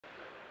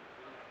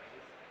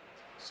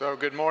So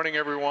good morning,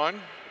 everyone.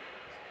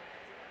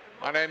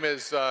 My name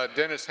is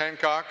Dennis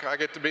Hancock. I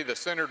get to be the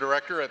Center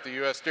Director at the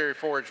U.S. Dairy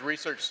Forage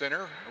Research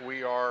Center.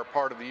 We are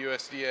part of the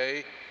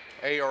USDA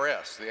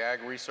ARS, the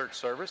Ag Research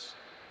Service.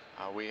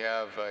 We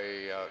have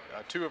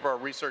two of our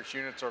research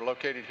units are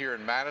located here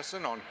in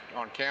Madison on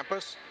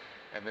campus,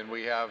 and then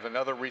we have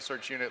another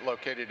research unit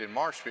located in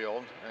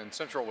Marshfield in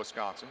central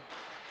Wisconsin.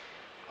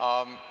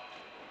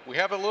 We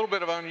have a little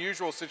bit of an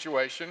unusual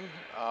situation.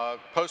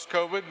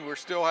 Post-COVID, we're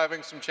still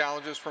having some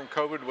challenges from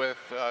COVID with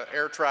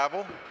air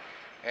travel.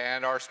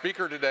 And our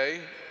speaker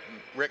today,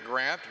 Rick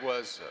Grant,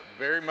 was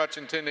very much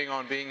intending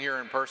on being here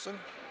in person,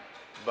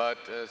 but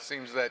it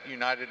seems that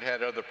United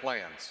had other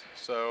plans.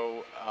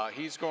 So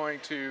he's going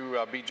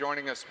to be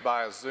joining us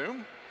via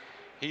Zoom.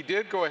 He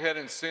did go ahead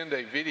and send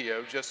a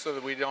video just so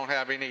that we don't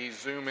have any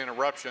Zoom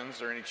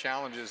interruptions or any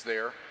challenges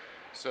there.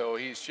 So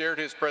he's shared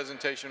his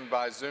presentation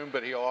by Zoom,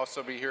 but he'll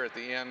also be here at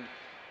the end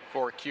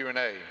for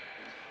Q&A.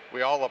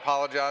 We all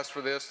apologize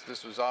for this.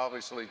 This was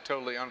obviously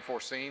totally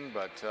unforeseen,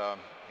 but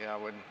yeah,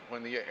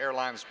 when the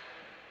airlines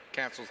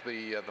cancels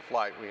the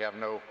flight, we have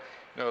no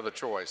other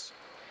choice.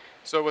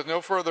 So with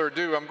no further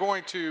ado, I'm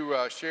going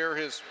to share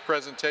his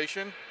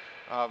presentation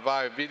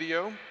via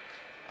video,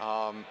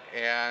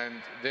 and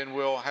then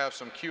we'll have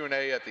some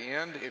Q&A at the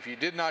end. If you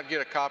did not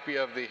get a copy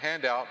of the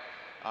handout,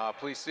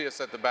 please see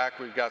us at the back.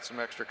 We've got some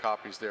extra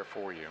copies there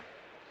for you.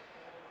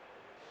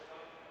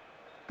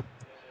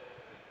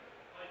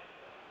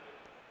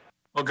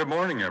 Well, good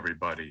morning,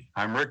 everybody.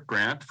 I'm Rick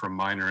Grant from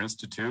Miner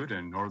Institute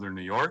in Northern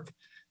New York.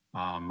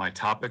 My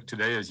topic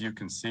today, as you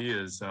can see,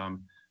 is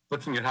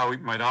looking at how we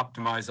might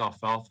optimize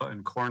alfalfa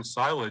and corn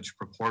silage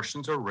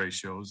proportions or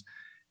ratios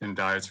in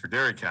diets for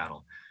dairy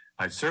cattle.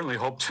 I certainly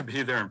hope to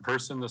be there in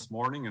person this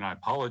morning, and I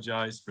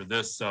apologize for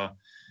this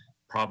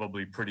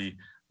probably pretty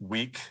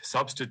weak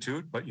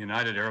substitute, but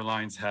United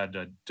Airlines had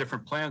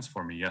different plans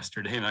for me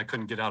yesterday, and I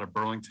couldn't get out of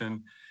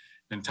Burlington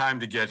in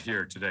time to get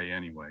here today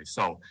anyway.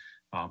 So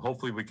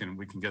hopefully we can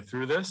get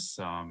through this.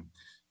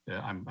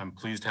 I'm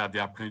pleased to have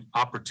the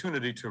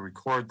opportunity to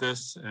record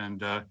this and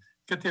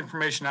get the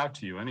information out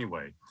to you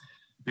anyway.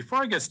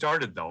 Before I get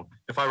started though,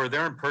 if I were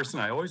there in person,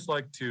 I always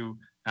like to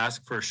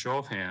ask for a show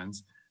of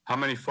hands how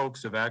many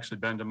folks have actually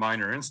been to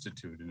Miner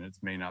Institute, and it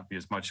may not be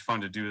as much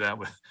fun to do that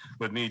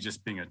with me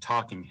just being a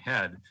talking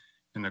head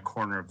in the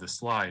corner of the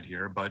slide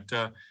here. But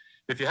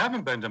if you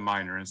haven't been to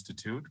Miner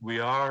Institute, we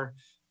are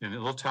in a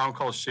little town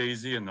called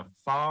Chazy in the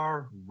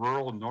far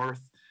rural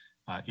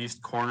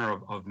northeast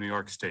corner of New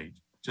York State,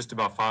 just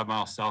about 5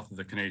 miles south of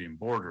the Canadian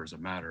border, as a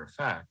matter of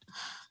fact.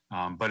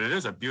 But it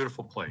is a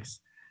beautiful place.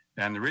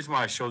 And the reason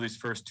why I show these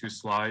first two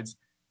slides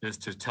is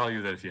to tell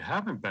you that if you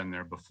haven't been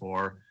there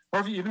before,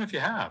 or even if you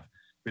have,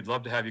 we'd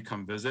love to have you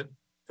come visit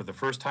for the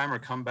first time or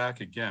come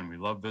back again. We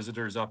love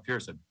visitors up here.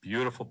 It's a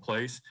beautiful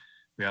place.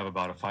 We have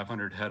about a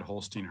 500 head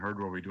Holstein herd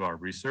where we do our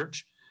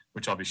research,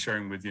 which I'll be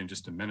sharing with you in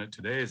just a minute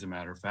today, as a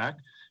matter of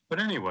fact. But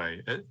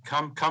anyway,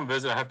 come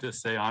visit. I have to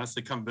say,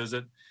 honestly, come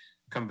visit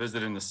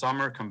in the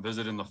summer, come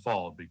visit in the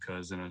fall,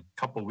 because in a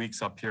couple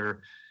weeks up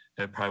here,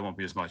 it probably won't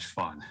be as much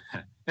fun.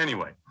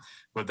 Anyway,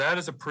 with that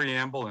as a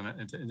preamble,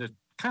 and to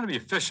kind of be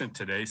efficient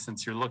today,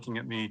 since you're looking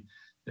at me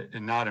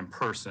and not in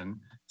person,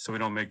 so we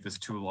don't make this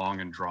too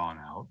long and drawn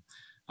out.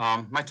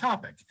 My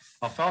topic,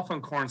 alfalfa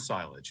and corn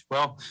silage.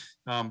 Well,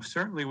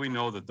 certainly we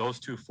know that those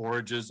two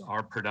forages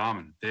are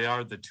predominant. They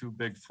are the two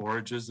big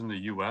forages in the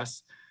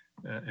U.S.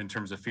 In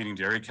terms of feeding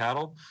dairy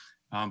cattle.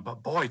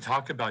 But boy,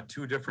 talk about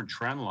two different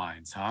trend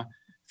lines, huh?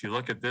 If you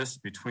look at this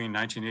between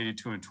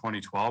 1982 and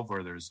 2012,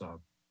 where there's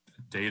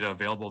data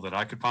available that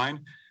I could find,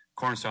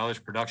 corn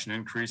silage production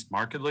increased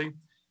markedly.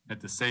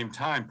 At the same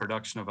time,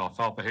 production of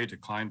alfalfa hay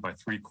declined by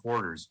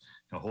 3/4.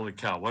 Holy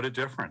cow, what a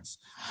difference.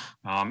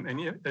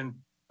 And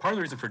part of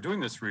the reason for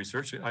doing this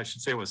research, I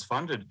should say, was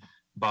funded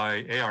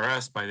by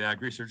ARS, by the Ag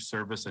Research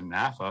Service, and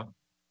NAFA,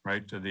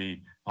 right, to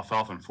the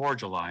Alfalfa and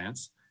Forage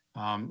Alliance.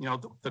 One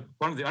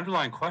of the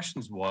underlying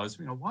questions was,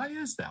 why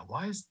is that?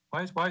 Why is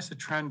the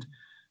trend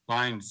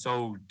line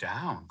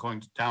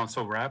going down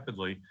so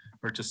rapidly,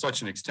 or to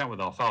such an extent with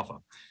alfalfa?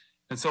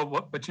 And so,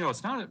 but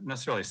it's not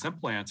necessarily a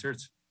simple answer.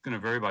 It's going to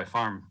vary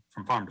from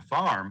farm to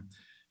farm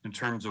in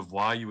terms of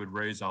why you would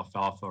raise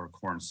alfalfa or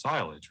corn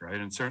silage, right?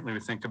 And certainly we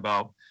think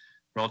about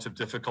relative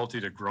difficulty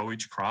to grow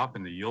each crop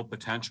and the yield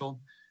potential.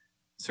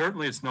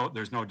 Certainly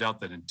there's no doubt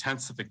that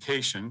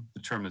intensification,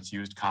 the term that's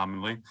used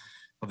commonly,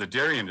 of the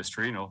dairy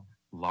industry,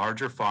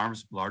 larger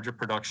farms, larger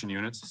production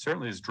units,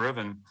 certainly has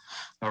driven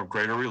a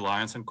greater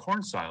reliance on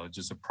corn silage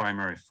as a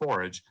primary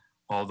forage,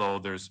 although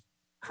there's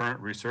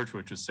current research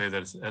which would say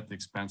that it's at the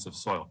expense of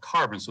soil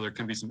carbon, so there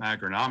can be some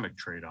agronomic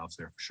trade-offs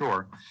there for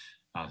sure,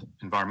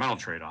 environmental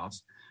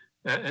trade-offs.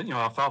 And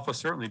alfalfa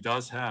certainly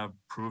does have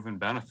proven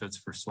benefits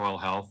for soil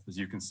health, as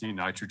you can see,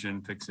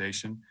 nitrogen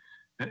fixation,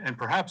 and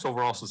perhaps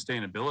overall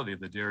sustainability of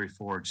the dairy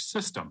forage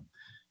system,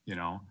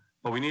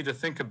 But we need to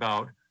think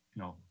about,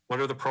 what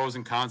are the pros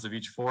and cons of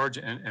each forage?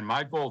 And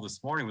my goal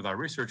this morning with our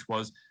research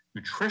was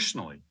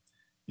nutritionally,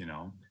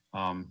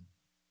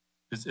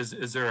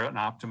 is there an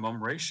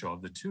optimum ratio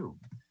of the two?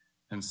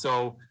 And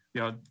so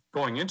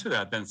going into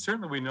that, then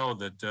certainly we know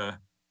that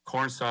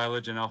corn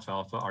silage and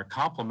alfalfa are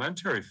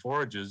complementary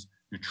forages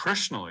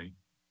nutritionally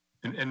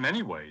in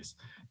many ways.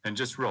 And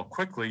just real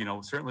quickly,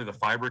 certainly the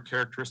fiber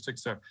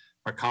characteristics are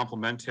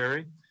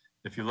complementary.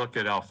 If you look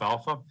at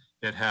alfalfa,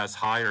 it has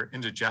higher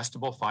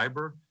indigestible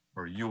fiber,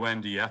 or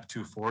UNDF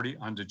 240,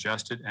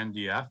 undigested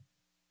NDF,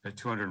 at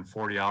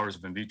 240 hours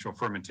of in vitro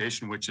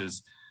fermentation, which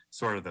is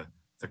sort of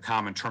the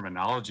common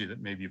terminology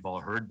that maybe you've all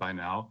heard by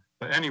now.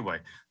 But anyway,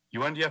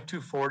 UNDF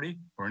 240,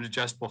 or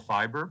indigestible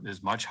fiber,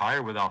 is much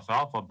higher with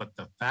alfalfa, but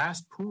the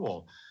fast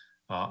pool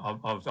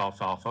of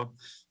alfalfa,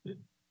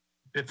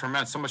 it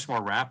ferments so much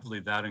more rapidly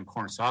than in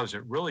corn silage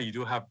that really you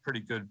do have pretty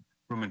good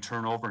rumen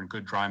turnover and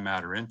good dry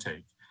matter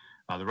intake.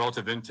 The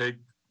relative intake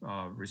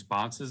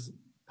responses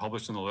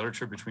published in the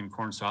literature between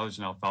corn silage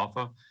and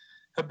alfalfa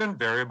have been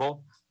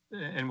variable.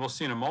 And we'll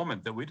see in a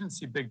moment that we didn't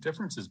see big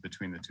differences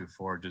between the two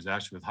forages,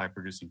 actually with high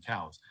producing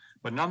cows.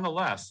 But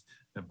nonetheless,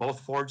 that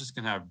both forages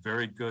can have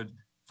very good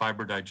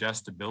fiber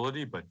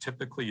digestibility, but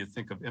typically you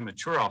think of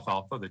immature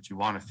alfalfa that you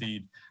want to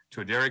feed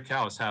to a dairy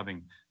cow as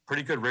having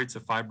pretty good rates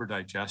of fiber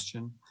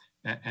digestion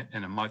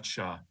and a much,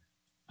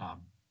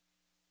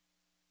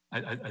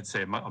 I'd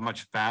say a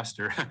much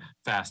faster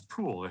fast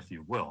pool, if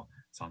you will.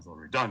 Sounds a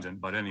little redundant,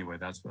 but anyway,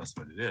 that's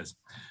what it is.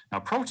 Now,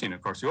 protein,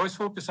 of course, we always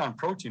focus on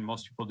protein.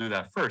 Most people do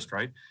that first,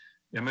 right?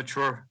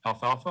 Immature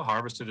alfalfa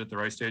harvested at the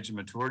right stage of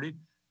maturity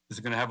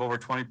is going to have over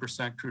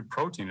 20% crude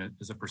protein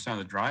as a percent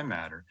of the dry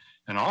matter.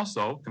 And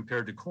also,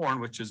 compared to corn,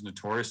 which is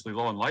notoriously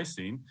low in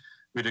lysine,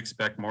 we'd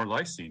expect more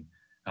lysine,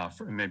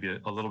 maybe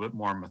a little bit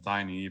more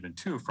methionine even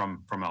too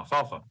from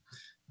alfalfa.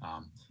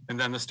 And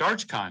then the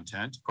starch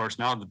content, of course,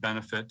 now the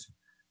benefit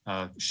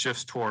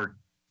shifts toward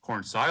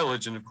corn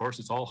silage, and of course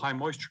it's all high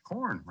moisture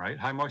corn, right?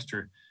 High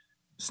moisture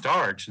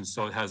starch, and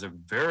so it has a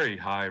very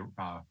high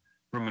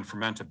rumen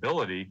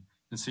fermentability.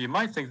 And so you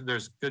might think that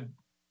there's good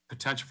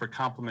potential for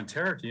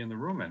complementarity in the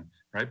rumen,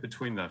 right?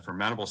 Between the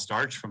fermentable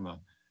starch from the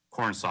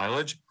corn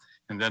silage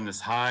and then this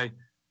high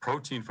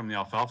protein from the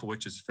alfalfa,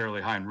 which is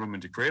fairly high in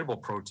rumen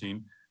degradable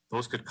protein.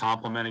 Those could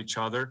complement each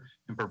other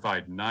and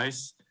provide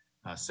nice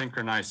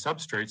synchronized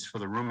substrates for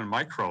the rumen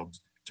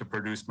microbes to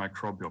produce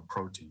microbial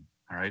protein.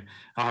 All right,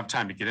 I don't have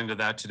time to get into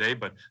that today,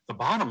 but the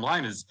bottom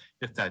line is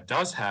if that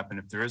does happen,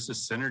 if there is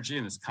this synergy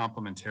and this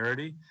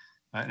complementarity,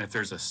 and if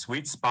there's a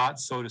sweet spot,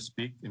 so to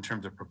speak, in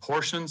terms of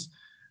proportions,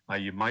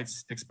 you might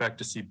expect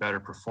to see better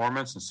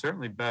performance and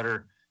certainly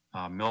better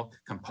milk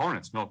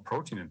components, milk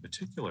protein in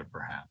particular,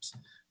 perhaps.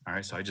 All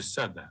right, so I just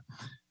said that.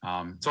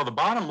 So the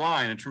bottom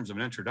line in terms of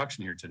an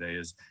introduction here today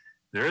is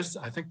there is,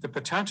 I think, the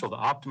potential to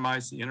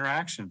optimize the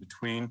interaction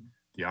between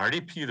the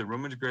RDP, the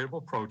rumen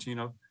degradable protein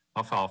of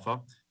alfalfa,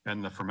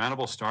 and the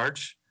fermentable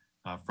starch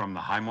from the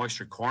high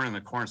moisture corn and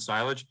the corn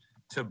silage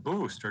to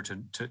boost or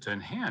to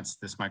enhance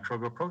this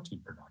microbial protein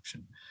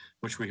production,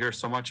 which we hear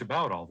so much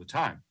about all the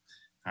time.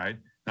 All right.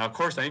 Now, of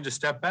course, I need to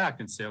step back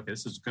and say, okay,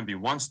 this is going to be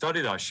one study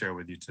that I'll share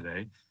with you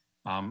today.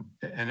 And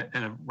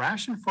a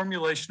ration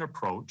formulation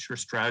approach or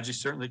strategy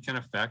certainly can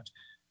affect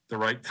the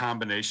right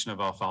combination of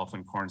alfalfa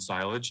and corn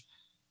silage.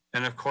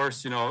 And of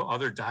course,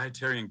 other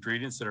dietary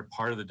ingredients that are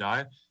part of the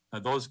diet,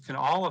 those can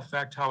all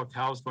affect how a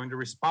cow is going to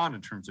respond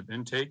in terms of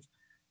intake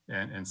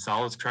and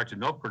solids corrected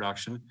milk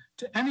production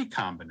to any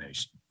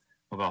combination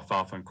of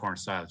alfalfa and corn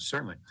silage,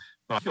 certainly.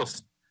 But I feel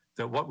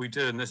that what we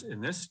did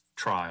in this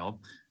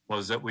trial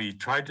was that we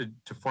tried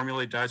to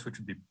formulate diets which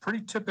would be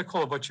pretty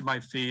typical of what you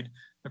might feed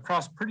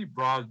across pretty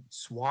broad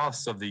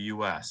swaths of the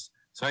US.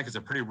 So I think it's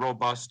a pretty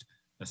robust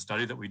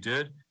study that we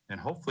did, and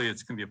hopefully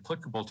it's going to be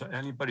applicable to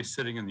anybody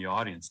sitting in the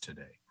audience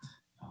today.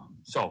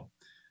 So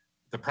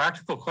the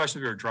practical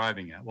question we were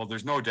driving at, well,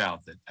 there's no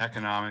doubt that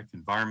economic,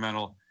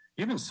 environmental,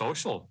 even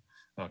social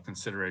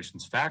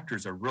considerations,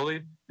 factors are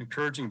really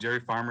encouraging dairy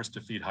farmers to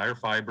feed higher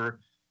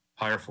fiber,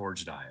 higher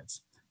forage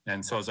diets.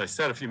 And so as I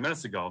said a few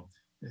minutes ago,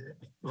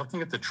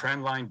 looking at the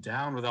trend line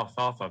down with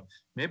alfalfa,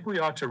 maybe we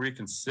ought to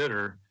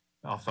reconsider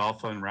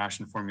alfalfa and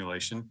ration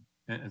formulation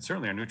and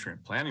certainly our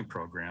nutrient planning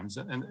programs.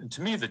 And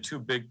to me, the two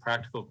big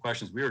practical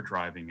questions we were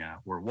driving at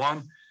were,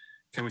 one,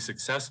 can we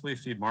successfully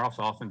feed more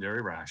alfalfa in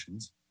dairy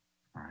rations?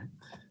 All right.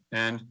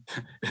 And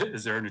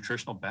is there a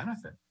nutritional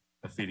benefit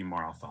of feeding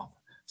more alfalfa?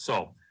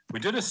 So we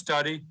did a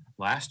study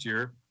last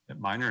year at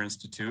Minor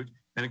Institute.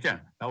 And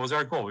again, that was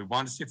our goal. We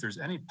wanted to see if there's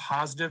any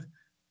positive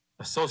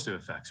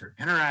associative effects or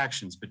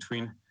interactions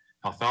between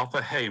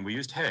alfalfa hay, and we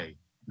used hay,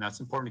 and that's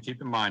important to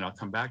keep in mind. I'll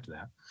come back to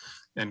that,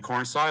 and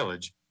corn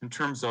silage in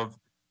terms of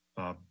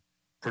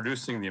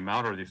producing the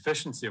amount or the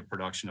efficiency of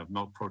production of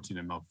milk protein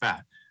and milk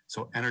fat.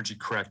 So energy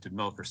corrected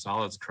milk or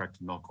solids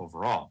corrected milk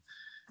overall.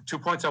 2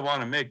 points I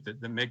want to make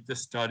that make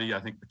this study, I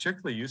think,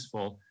 particularly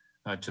useful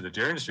to the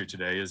dairy industry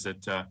today is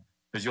that,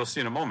 as you'll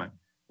see in a moment,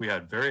 we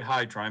had very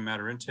high dry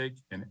matter intake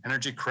and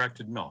energy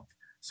corrected milk.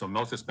 So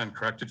milk that's been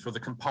corrected for the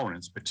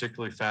components,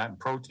 particularly fat and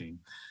protein,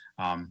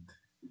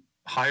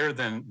 higher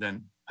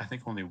than I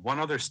think only one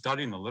other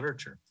study in the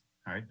literature.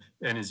 All right.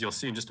 And as you'll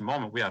see in just a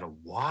moment, we had a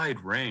wide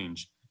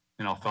range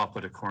in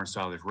alfalfa to corn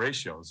silage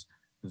ratios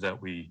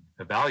that we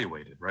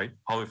evaluated, right?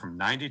 All the way from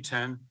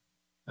 90-10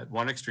 at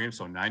one extreme,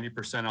 so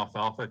 90%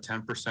 alfalfa,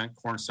 10%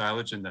 corn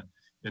silage in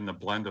the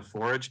blend of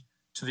forage,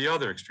 to the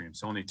other extreme,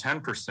 so only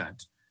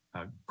 10%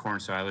 corn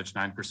silage,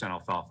 9%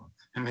 alfalfa.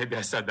 And maybe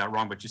I said that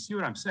wrong, but you see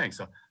what I'm saying.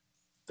 So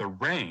the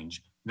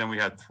range, then we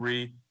had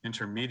 3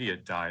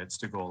 intermediate diets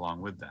to go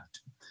along with that.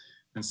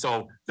 And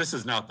so this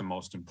is not the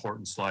most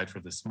important slide for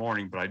this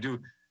morning, but I do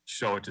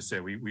show it to say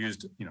we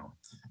used,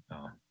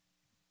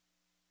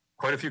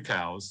 quite a few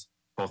cows,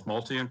 both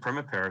multi and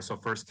primipara, so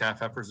first calf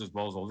heifers as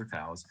well as older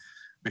cows.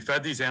 We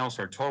fed these animals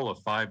for a total of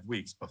 5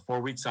 weeks, but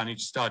 4 weeks on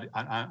each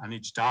on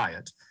each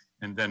diet,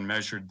 and then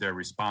measured their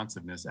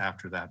responsiveness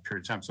after that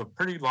period of time. So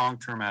pretty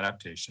long-term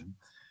adaptation.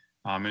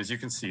 And as you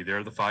can see, there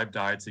are the 5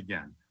 diets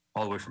again,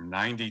 all the way from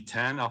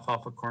 90-10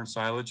 alfalfa corn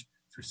silage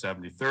through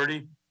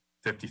 70-30,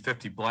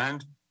 50-50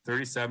 blend,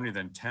 30-70,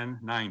 then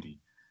 10-90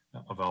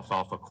 of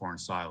alfalfa corn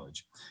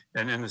silage.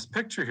 And in this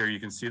picture here, you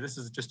can see this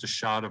is just a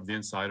shot of the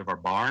inside of our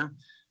barn,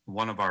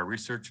 one of our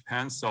research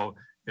pens. So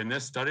in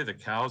this study, the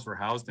cows were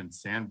housed in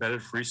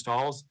sand-bedded free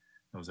stalls.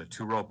 It was a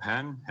 2-row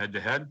pen,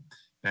 head-to-head,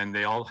 and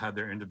they all had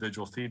their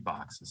individual feed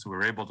boxes. So we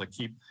were able to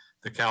keep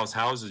the cows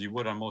housed as you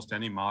would on most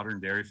any modern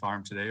dairy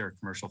farm today or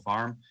commercial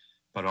farm,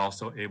 but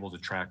also able to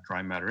track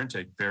dry matter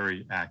intake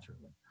very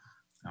accurately.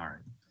 All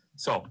right,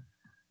 so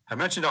I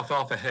mentioned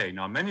alfalfa hay.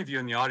 Now, many of you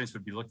in the audience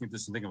would be looking at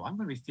this and thinking, well, I'm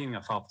going to be feeding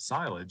alfalfa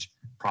silage,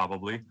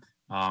 probably.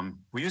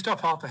 We used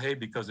alfalfa hay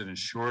because it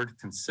ensured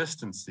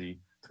consistency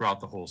throughout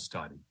the whole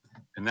study.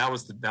 And that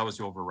was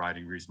the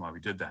overriding reason why we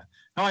did that.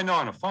 Now, I know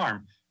on a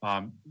farm,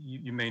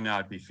 you may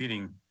not be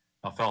feeding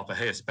alfalfa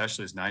hay,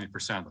 especially as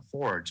 90% of the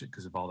forage,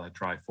 because of all that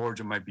dry forage,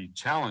 it might be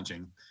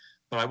challenging.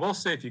 But I will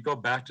say, if you go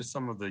back to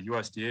some of the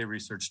USDA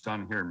research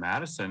done here in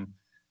Madison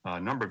a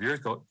number of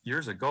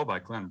years ago by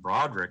Glenn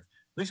Broderick,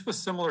 at least with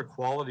similar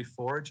quality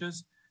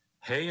forages,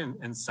 hay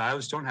and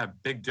silage don't have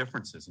big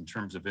differences in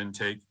terms of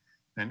intake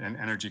and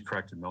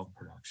energy-corrected milk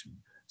production.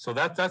 So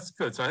that's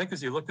good. So I think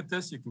as you look at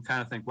this, you can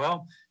kind of think,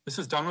 well, this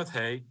is done with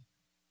hay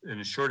and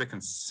ensured a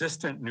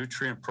consistent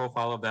nutrient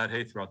profile of that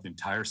hay throughout the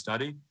entire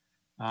study.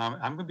 I'm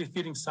going to be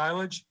feeding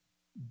silage,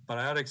 but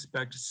I ought to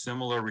expect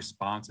similar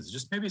responses,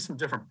 just maybe some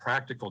different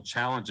practical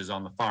challenges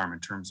on the farm in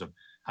terms of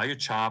how you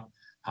chop,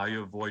 how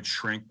you avoid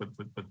shrink with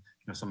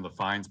some of the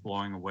fines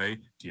blowing away.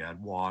 Do you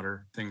add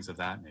water? Things of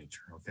that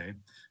nature, okay?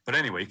 But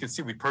anyway, you can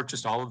see we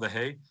purchased all of the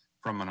hay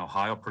from an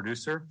Ohio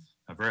producer,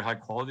 a very high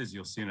quality, as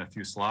you'll see in a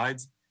few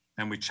slides,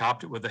 and we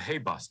chopped it with a hay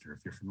buster,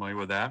 if you're familiar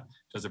with that.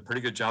 Does a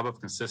pretty good job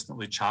of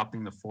consistently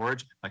chopping the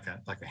forage, like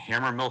a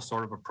hammer mill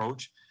sort of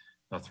approach.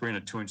 A 3 and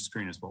a 2-inch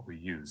screen is what we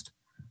used.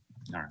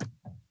 All right.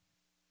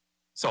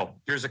 So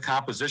here's a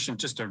composition,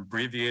 just an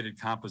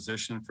abbreviated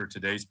composition for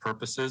today's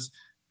purposes.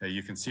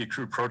 You can see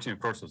crude protein,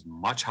 of course, was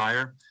much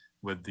higher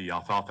with the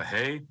alfalfa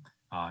hay,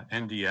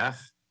 NDF,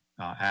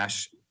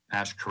 ash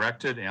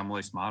corrected,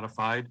 amylase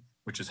modified,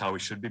 which is how we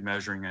should be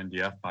measuring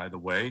NDF, by the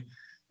way,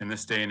 in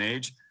this day and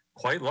age,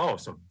 quite low.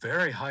 So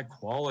very high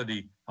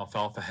quality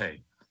alfalfa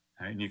hay.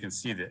 Right? And you can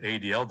see the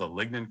ADL, the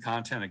lignin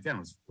content, again,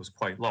 was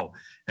quite low.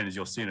 And as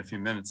you'll see in a few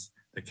minutes,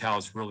 the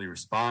cows really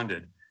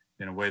responded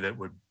in a way that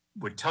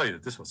would tell you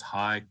that this was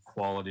high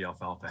quality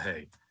alfalfa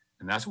hay.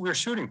 And that's what we were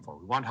shooting for.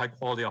 We want high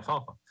quality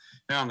alfalfa.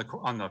 Now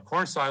on the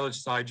corn silage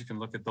side, you can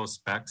look at those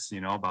specs,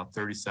 about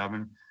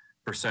 37%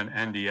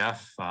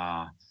 NDF,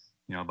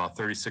 about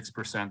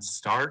 36%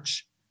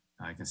 starch.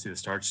 You can see the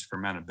starch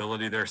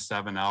fermentability there,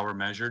 7-hour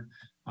measured.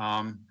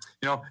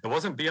 It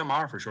wasn't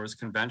BMR for sure, it's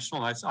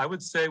conventional. I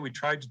would say we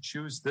tried to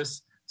choose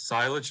this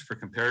silage for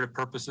comparative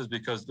purposes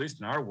because, at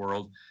least in our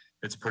world,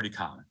 it's pretty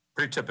common,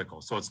 pretty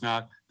typical. So it's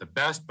not the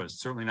best, but it's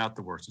certainly not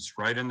the worst. It's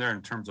right in there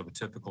in terms of a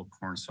typical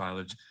corn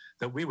silage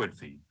that we would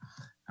feed,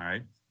 all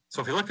right?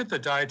 So if you look at the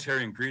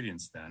dietary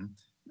ingredients then,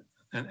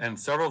 and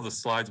several of the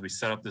slides we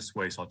set up this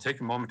way, so I'll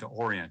take a moment to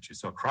orient you.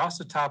 So across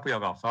the top, we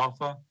have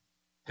alfalfa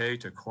hay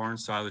to corn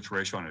silage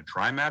ratio on a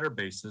dry matter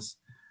basis,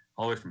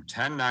 all the way from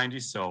 10-90,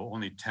 so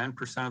only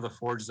 10% of the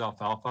forage is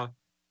alfalfa,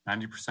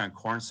 90%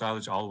 corn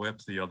silage, all the way up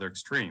to the other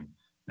extreme,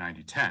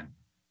 90-10.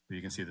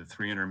 You can see the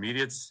 3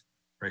 intermediates.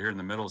 Right here in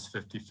the middle is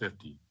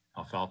 50-50,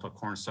 alfalfa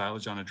corn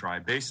silage on a dry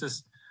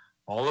basis.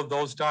 All of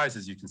those dyes,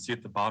 as you can see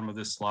at the bottom of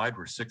this slide,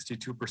 were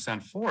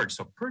 62% forage,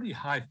 so pretty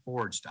high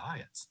forage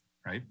diets,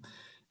 right?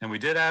 And we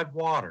did add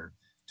water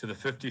to the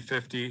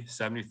 50-50,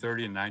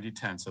 70-30, and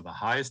 90-10, so the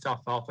highest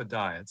alfalfa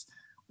diets.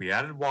 We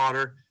added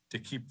water to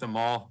keep them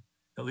all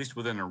at least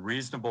within a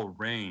reasonable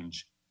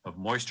range of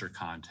moisture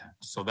content,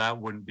 so that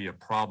wouldn't be a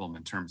problem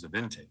in terms of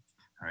intake,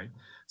 all right?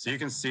 So you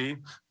can see,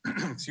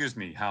 excuse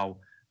me, how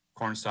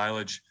corn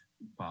silage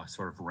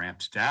sort of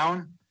ramped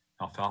down,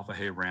 alfalfa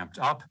hay ramped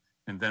up,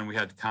 and then we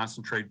had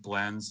concentrate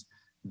blends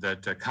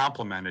that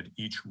complemented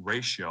each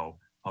ratio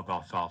of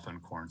alfalfa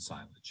and corn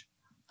silage.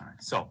 All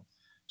right, so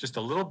just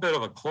a little bit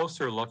of a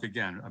closer look,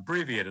 again,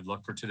 abbreviated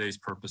look for today's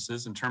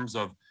purposes in terms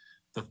of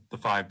the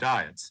 5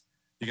 diets.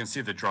 You can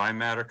see the dry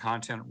matter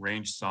content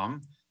ranged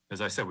some.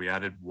 As I said, we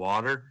added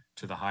water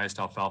to the highest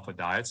alfalfa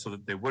diets so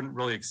that they wouldn't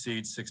really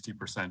exceed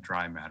 60%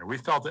 dry matter. We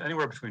felt that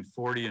anywhere between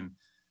 40 and,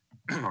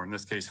 or in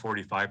this case,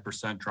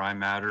 45% dry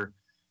matter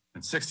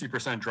And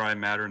 60% dry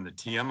matter in the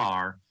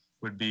TMR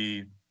would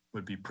be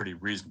pretty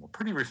reasonable,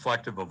 pretty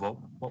reflective of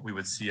what we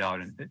would see out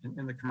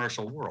in the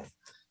commercial world,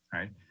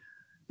 right?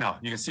 Now,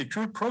 you can see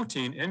crude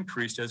protein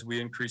increased as we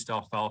increased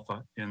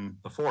alfalfa in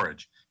the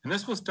forage. And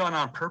this was done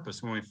on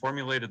purpose. When we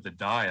formulated the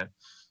diet,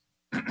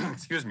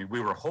 excuse me,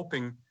 we were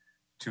hoping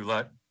to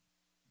let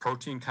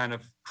protein kind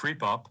of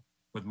creep up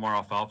with more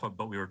alfalfa,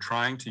 but we were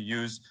trying to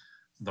use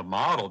the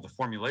model, the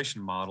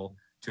formulation model,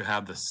 to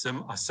have a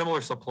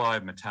similar supply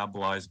of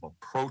metabolizable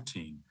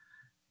protein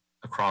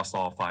across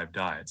all 5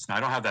 diets. Now, I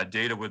don't have that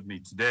data with me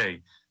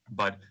today,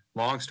 but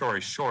long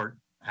story short,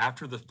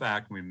 after the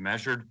fact, we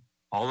measured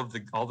all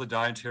the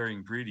dietary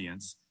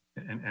ingredients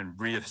and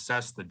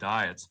reassessed the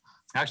diets.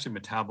 Actually,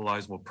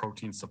 metabolizable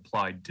protein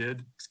supply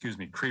did,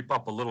 creep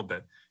up a little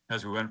bit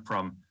as we went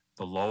from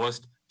the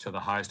lowest to the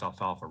highest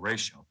alfalfa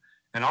ratio.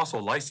 And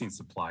also lysine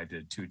supply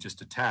did too,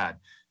 just a tad.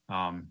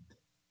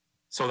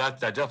 So that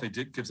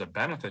definitely gives a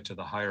benefit to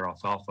the higher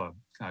alfalfa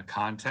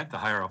content, the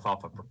higher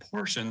alfalfa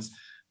proportions.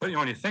 But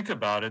when you think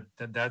about it,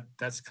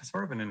 that's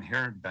sort of an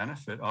inherent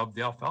benefit of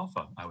the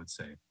alfalfa, I would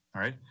say.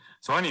 All right.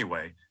 So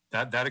anyway,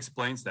 that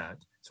explains that.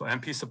 So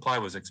MP supply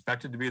was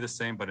expected to be the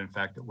same, but in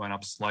fact, it went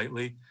up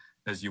slightly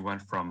as you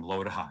went from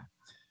low to high.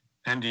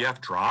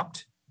 NDF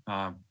dropped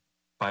by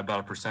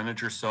about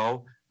 1% or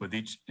so, with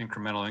each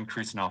incremental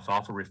increase in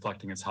alfalfa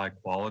reflecting its high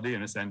quality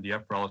and its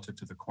NDF relative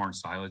to the corn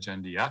silage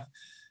NDF.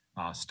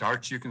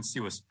 Starch, you can see,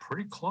 was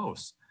pretty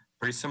close,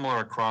 pretty similar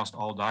across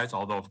all diets,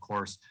 although, of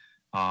course,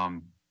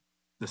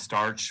 the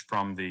starch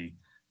from the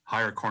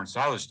higher corn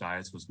silage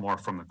diets was more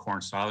from the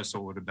corn silage, so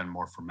it would have been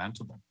more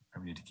fermentable.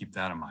 We need to keep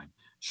that in mind.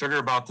 Sugar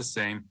about the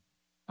same,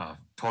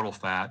 total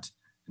fat,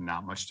 and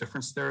not much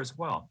difference there as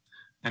well.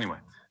 Anyway,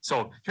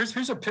 so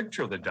here's a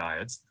picture of the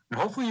diets, and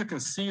hopefully you can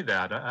see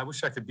that. I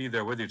wish I could be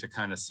there with you to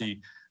kind of see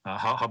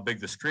how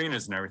big the screen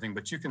is and everything,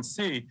 but you can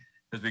see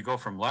as we go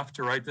from left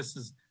to right, this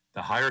is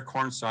the higher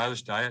corn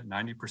silage diet,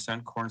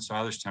 90% corn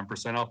silage,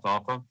 10%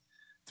 alfalfa,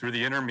 through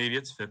the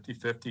intermediates,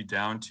 50-50,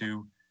 down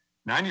to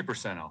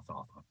 90%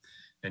 alfalfa.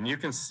 And you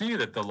can see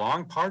that the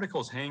long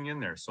particles hang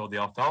in there. So the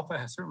alfalfa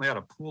has certainly had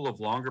a pool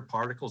of longer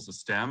particles, the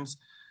stems,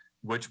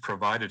 which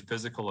provided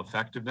physical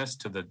effectiveness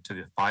to the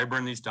fiber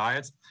in these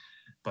diets.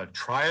 But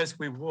try as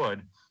we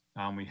would,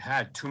 we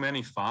had too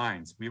many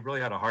fines. We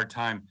really had a hard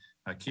time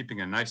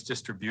keeping a nice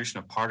distribution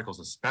of particles,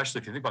 especially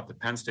if you think about the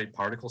Penn State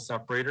particle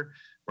separator,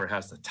 where it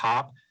has the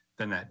top,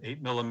 then that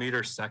 8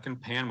 millimeter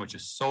second pan, which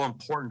is so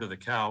important to the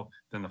cow,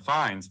 then the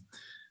fines.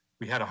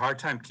 We had a hard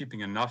time keeping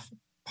enough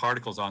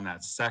particles on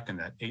that second,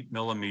 that 8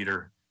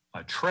 millimeter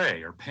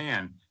tray or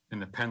pan in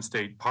the Penn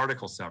State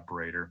particle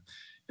separator.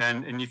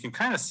 And you can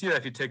kind of see that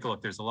if you take a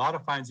look. There's a lot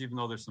of fines, even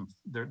though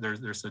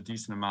there's a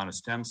decent amount of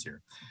stems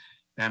here.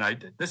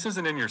 And this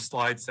isn't in your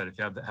slide set if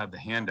you have the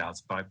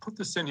handouts, but I put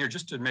this in here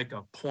just to make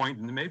a point,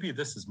 and maybe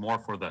this is more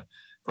for the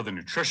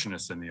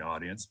nutritionists in the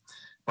audience.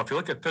 But if you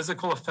look at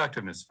physical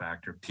effectiveness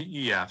factor,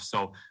 PEF,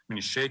 so when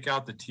you shake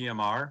out the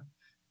TMR,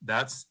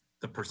 that's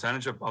the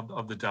percentage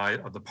of the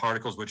diet of the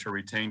particles which are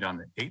retained on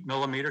the 8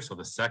 millimeter, so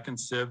the second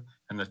sieve,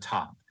 and the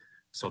top.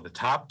 So the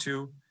top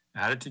two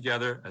added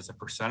together as a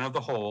percent of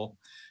the whole,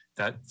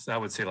 that's, I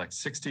would say, like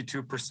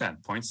 62%.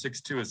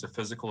 0.62 is the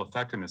physical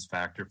effectiveness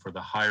factor for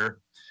the higher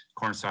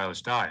corn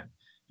silage diet.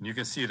 And you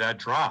can see that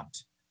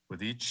dropped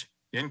with each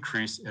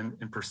increase in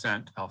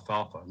percent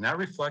alfalfa. And that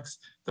reflects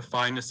the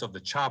fineness of the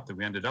chop that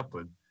we ended up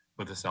with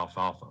this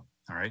alfalfa.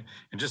 All right.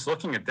 And just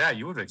looking at that,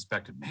 you would have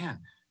expected, man,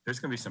 there's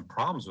going to be some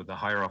problems with the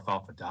higher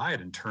alfalfa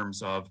diet in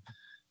terms of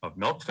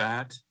milk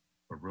fat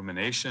or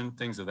rumination,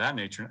 things of that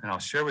nature. And I'll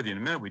share with you in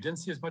a minute, we didn't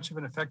see as much of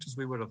an effect as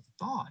we would have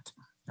thought.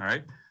 All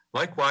right.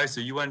 Likewise,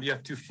 the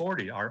UNDF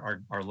 240,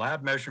 our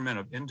lab measurement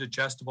of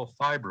indigestible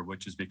fiber,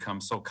 which has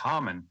become so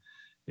common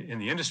in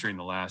the industry in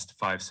the last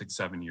 5, 6,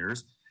 7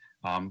 years,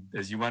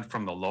 as you went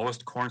from the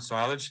lowest corn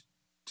silage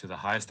to the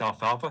highest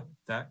alfalfa,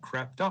 that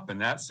crept up. And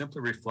that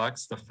simply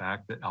reflects the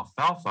fact that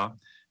alfalfa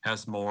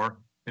has more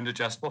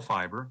indigestible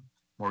fiber,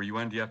 more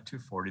UNDF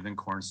 240 than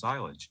corn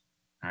silage.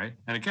 All right.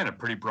 And again, a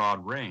pretty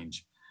broad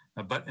range.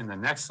 But in the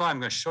next slide, I'm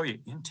going to show you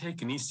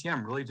intake and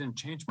ECM really didn't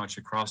change much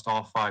across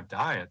all 5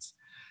 diets.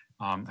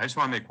 I just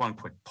want to make one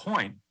quick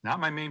point, not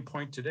my main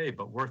point today,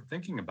 but worth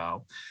thinking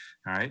about.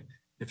 All right.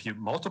 If you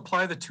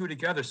multiply the two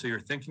together, so you're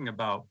thinking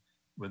about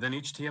within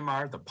each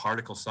TMR, the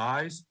particle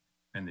size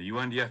and the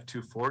UNDF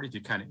 240, if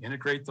you kind of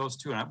integrate those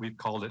two, and we've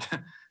called it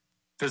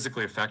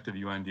physically effective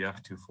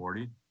UNDF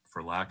 240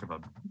 for lack of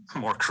a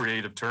more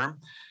creative term,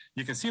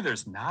 you can see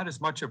there's not as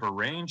much of a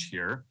range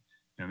here,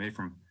 maybe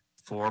from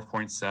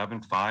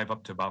 4.75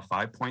 up to about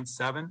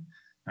 5.7.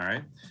 All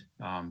right.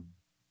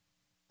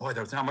 Boy,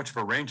 there's not much of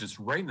a range. It's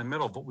right in the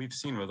middle of what we've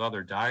seen with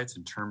other diets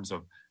in terms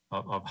of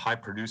high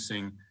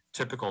producing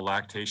typical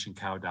lactation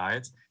cow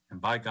diets. And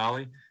by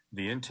golly,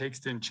 the intakes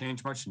didn't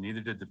change much, and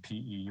neither did the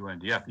PE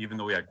UNDF, even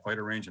though we had quite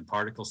a range in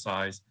particle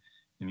size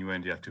and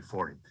UNDF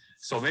 240.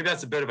 So maybe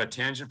that's a bit of a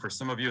tangent for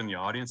some of you in the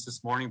audience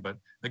this morning, but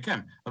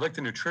again, I'd like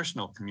the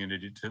nutritional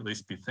community to at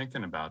least be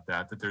thinking about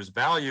that there's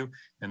value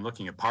in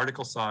looking at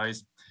particle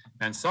size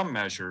and some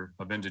measure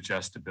of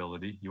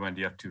indigestibility,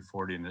 UNDF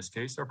 240 in this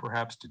case, or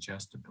perhaps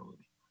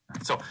digestibility.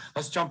 So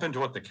let's jump into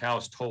what the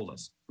cows told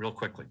us real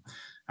quickly.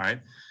 All right.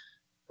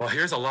 Well,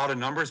 here's a lot of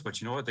numbers, but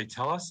you know what they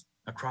tell us?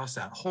 Across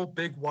that whole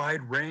big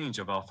wide range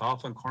of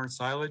alfalfa and corn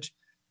silage,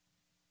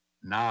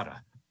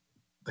 nada.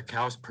 The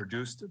cows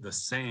produced the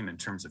same in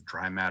terms of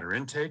dry matter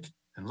intake.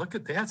 And look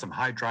at, they had some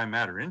high dry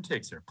matter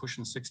intakes there,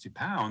 pushing 60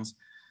 pounds,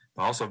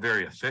 but also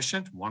very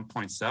efficient,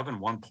 1.7,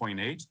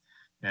 1.8,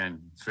 and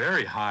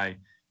very high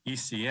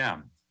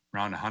ECM,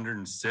 around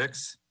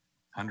 106,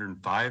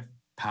 105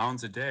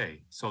 pounds a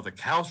day. So the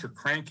cows were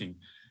cranking.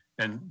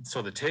 And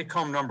so the take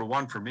home number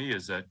one for me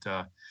is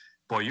that,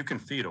 boy, you can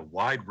feed a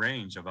wide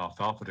range of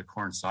alfalfa to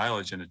corn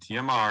silage in a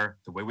TMR,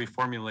 the way we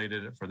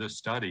formulated it for this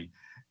study,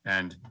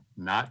 and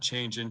not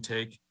change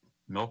intake,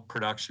 milk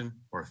production,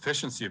 or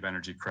efficiency of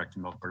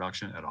energy-corrected milk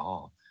production at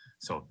all.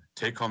 So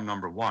take home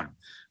number one.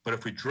 But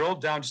if we drill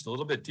down just a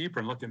little bit deeper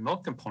and look at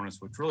milk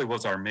components, which really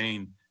was one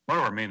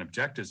of our main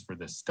objectives for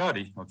this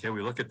study, okay,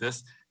 we look at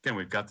this, again,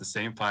 we've got the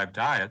same 5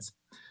 diets.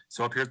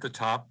 So up here at the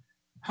top,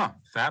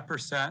 fat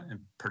percent and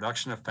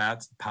production of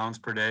fats, pounds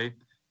per day,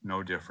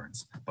 no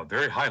difference, but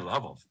very high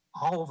level,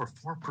 all over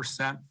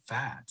 4%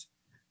 fat,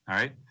 all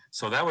right?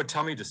 So that would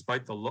tell me,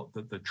 despite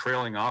the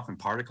trailing off in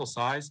particle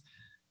size,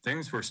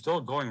 things were still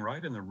going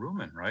right in the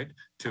rumen, right,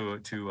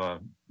 to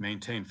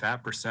maintain fat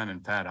percent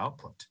and fat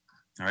output,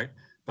 all right?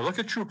 But look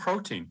at true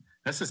protein.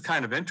 This is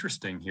kind of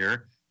interesting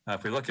here.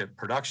 If we look at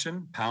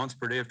production, pounds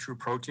per day of true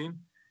protein,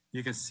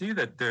 you can see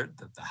that the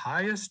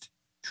highest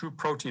true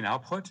protein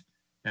output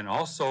and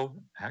also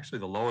actually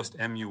the lowest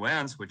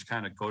MUNs, which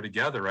kind of go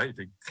together, right? If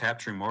you're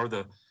capturing more of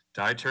the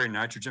dietary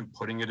nitrogen,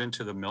 putting it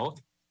into the milk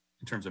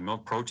in terms of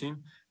milk protein,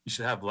 you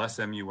should have less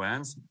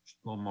MUNs,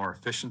 a little more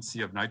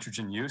efficiency of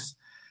nitrogen use.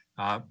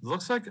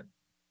 Looks like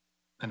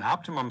an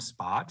optimum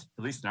spot,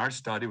 at least in our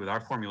study with our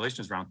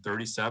formulation, is around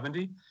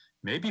 30-70,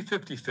 maybe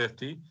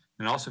 50-50.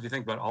 And also, if you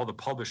think about all the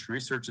published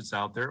research that's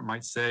out there, it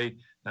might say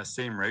that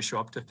same ratio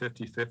up to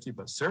 50-50,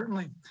 but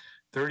certainly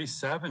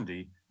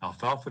 30-70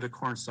 alfalfa to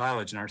corn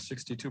silage in our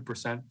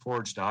 62%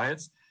 forage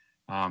diets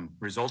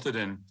resulted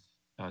in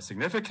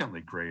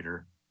significantly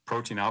greater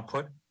protein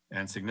output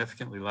and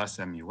significantly less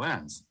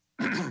MUNs.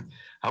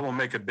 I won't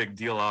make a big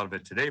deal out of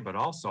it today, but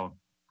also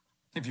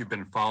if you've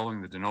been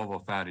following the de novo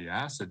fatty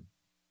acid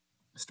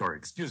story,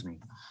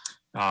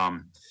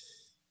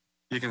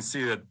 you can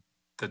see that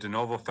the de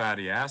novo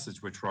fatty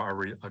acids, which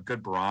are a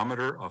good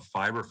barometer of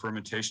fiber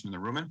fermentation in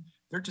the rumen,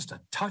 they're just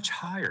a touch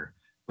higher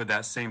with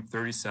that same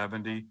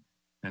 30-70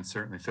 and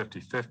certainly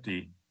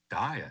 50-50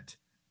 diet.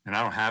 And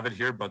I don't have it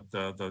here, but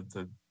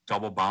the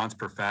double bonds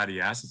per fatty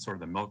acid, sort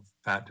of the milk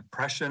fat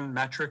depression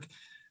metric,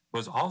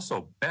 was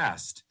also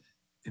best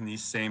in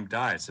these same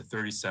diets, the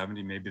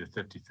 30-70, maybe the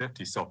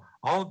 50-50. So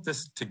all of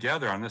this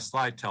together on this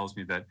slide tells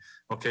me that,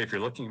 okay, if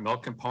you're looking at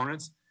milk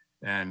components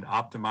and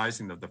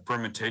optimizing the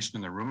fermentation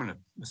in the rumen,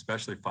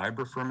 especially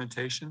fiber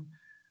fermentation,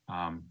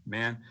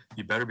 man,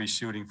 you better be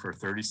shooting for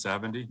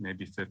 30-70,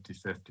 maybe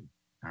 50-50,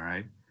 all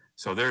right?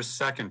 So there's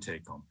second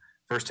take home.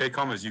 First take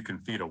home is you can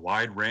feed a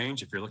wide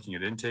range if you're looking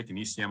at intake and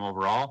ECM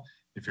overall.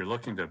 If you're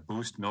looking to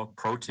boost milk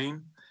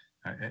protein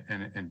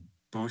and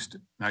boost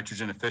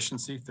nitrogen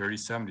efficiency,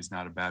 30-70 is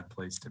not a bad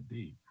place to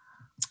be.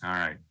 All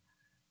right.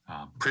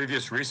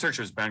 Previous research,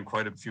 there's been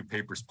quite a few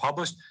papers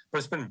published, but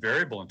it's been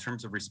variable in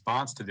terms of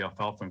response to the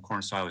alfalfa and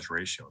corn silage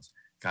ratios.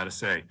 Got to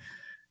say,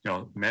 you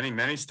know,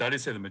 many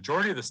studies say the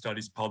majority of the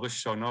studies published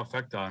show no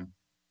effect on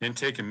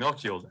intake and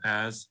milk yield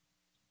as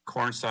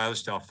corn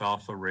silage to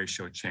alfalfa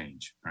ratio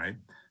change, right?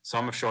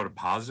 Some have showed a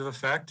positive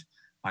effect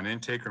on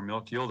intake or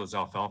milk yield as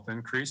alfalfa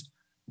increased.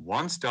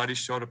 One study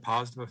showed a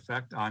positive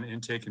effect on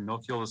intake and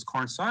milk yield as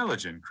corn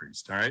silage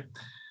increased, all right?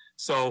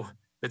 So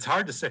it's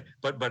hard to say,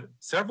 but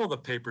several of the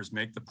papers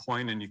make the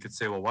point, and you could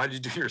say, well, why did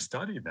you do your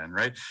study then,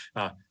 right?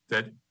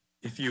 That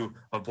if you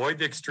avoid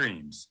the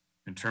extremes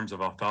in terms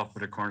of alfalfa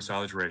to corn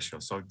silage ratio,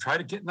 so try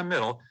to get in the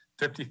middle,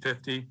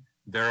 50-50,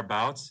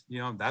 thereabouts, you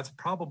know, that's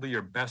probably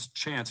your best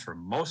chance for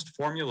most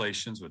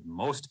formulations with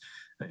most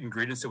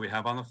ingredients that we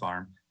have on the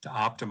farm to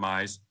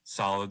optimize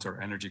solids or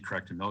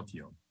energy-corrected milk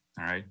yield,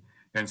 all right?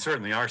 And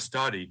certainly our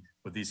study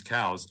with these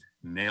cows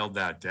nailed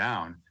that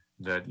down,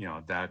 that, you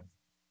know, that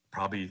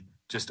probably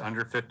just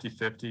under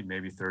 50-50,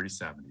 maybe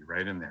 30-70,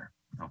 right in there.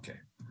 Okay,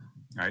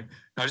 all right.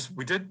 Now,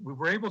 we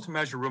were able to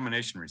measure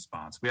rumination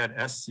response. We had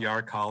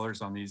SCR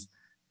collars on these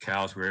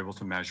cows. We were able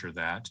to measure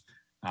that.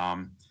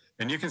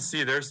 And you can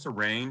see there's the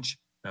range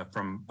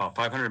from about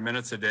 500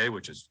 minutes a day,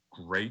 which is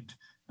great,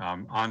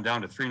 on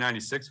down to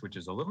 396, which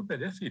is a little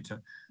bit iffy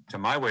to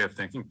my way of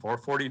thinking.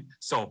 440,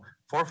 so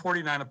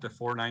 449 up to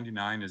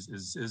 499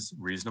 is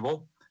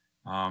reasonable.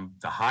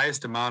 The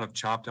highest amount of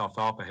chopped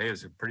alfalfa hay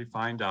is a pretty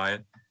fine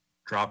diet,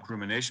 dropped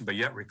rumination, but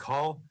yet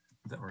recall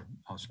that, or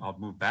I'll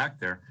move back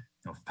there,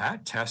 you know,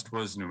 fat test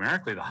was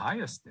numerically the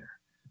highest there.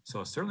 So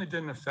it certainly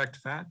didn't affect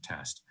fat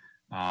test.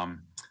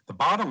 The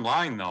bottom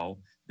line, though,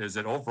 is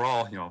that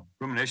overall,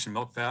 rumination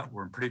milk fat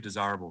were in pretty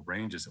desirable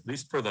ranges, at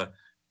least for the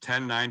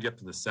 1090 up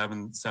to the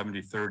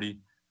 70/30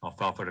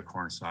 alfalfa to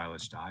corn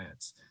silage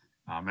diets.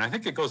 And I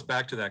think it goes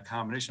back to that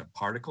combination of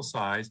particle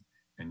size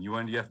and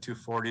UNDF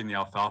 240 in the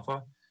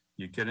alfalfa.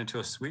 You get into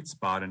a sweet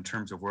spot in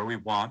terms of where we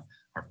want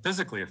our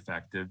physically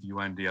effective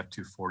UNDF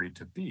 240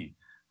 to be,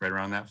 right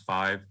around that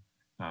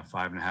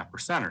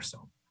 5.5% or so.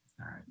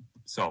 All right.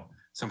 So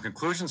some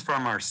conclusions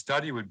from our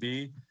study would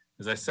be,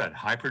 as I said,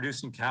 high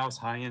producing cows,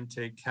 high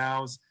intake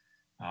cows,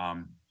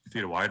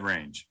 feed a wide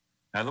range.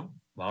 That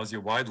allows you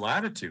a wide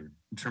latitude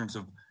in terms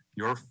of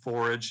your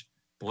forage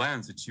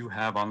blends that you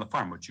have on the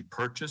farm, what you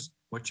purchase,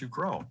 what you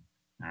grow.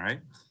 All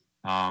right.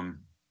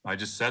 I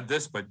just said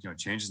this, but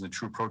changes in the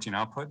true protein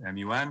output,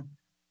 MUN,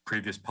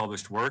 previous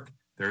published work,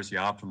 there's the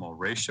optimal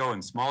ratio,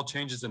 and small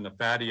changes in the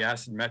fatty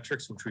acid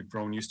metrics, which we've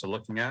grown used to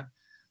looking at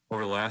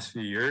over the last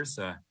few years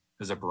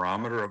as a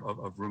barometer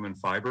of rumen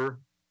fiber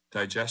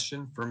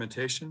digestion,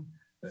 fermentation.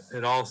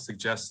 It all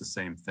suggests the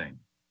same thing.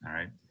 All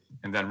right.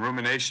 And then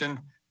rumination,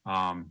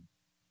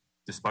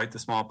 despite the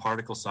small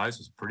particle size,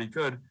 was pretty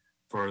good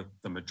for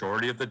the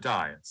majority of the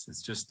diets.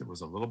 It's just, it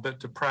was a little bit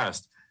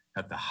depressed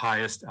at the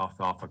highest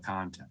alfalfa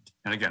content.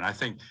 And again, I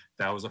think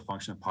that was a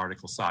function of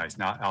particle size,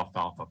 not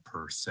alfalfa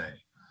per se.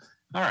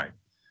 All right.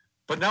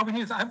 But now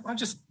I'll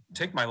just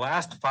take my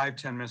last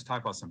 5-10 minutes to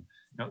talk about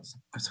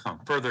some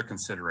further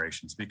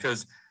considerations,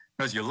 because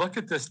as you look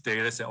at this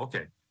data, say,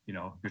 okay,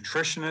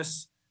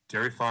 nutritionists,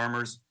 dairy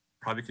farmers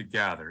probably could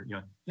gather,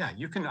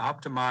 you can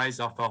optimize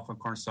alfalfa and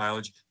corn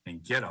silage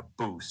and get a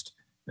boost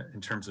in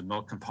terms of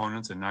milk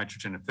components and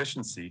nitrogen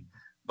efficiency.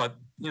 But,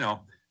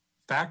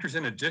 factors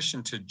in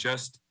addition to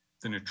just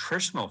the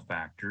nutritional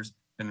factors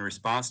and the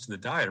response to the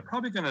diet are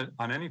probably going to,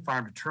 on any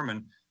farm,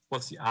 determine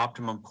what's the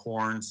optimum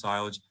corn,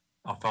 silage,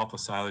 alfalfa,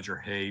 silage, or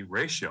hay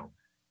ratio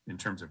in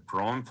terms of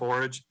grown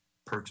forage,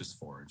 purchase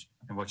forage,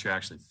 and what you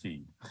actually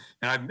feed.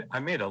 And I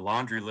made a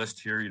laundry list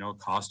here.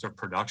 Cost of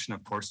production,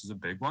 of course, is a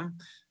big one.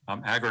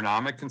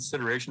 Agronomic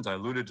considerations, I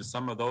alluded to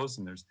some of those,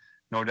 and there's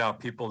no doubt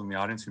people in the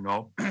audience who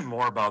know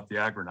more about the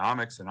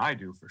agronomics than I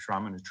do, for sure.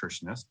 I'm a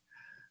nutritionist.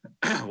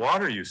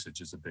 Water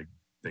usage is a big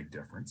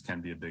difference,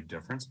 can be a big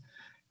difference.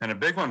 And a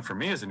big one for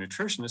me as a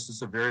nutritionist is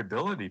the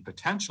variability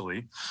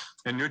potentially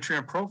in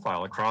nutrient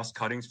profile across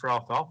cuttings for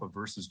alfalfa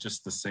versus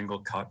just the single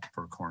cut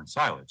for corn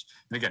silage.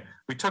 And again,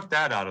 we took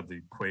that out of the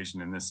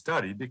equation in this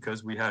study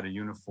because we had a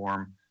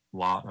uniform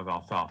lot of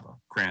alfalfa,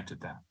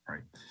 granted that,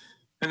 right?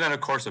 And then,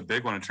 of course, a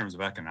big one in terms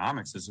of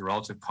economics is the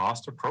relative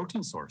cost of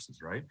protein sources,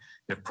 right?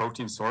 If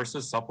protein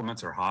sources,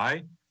 supplements are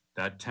high,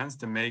 that tends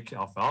to make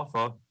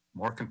alfalfa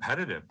more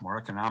competitive, more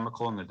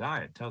economical in the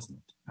diet, doesn't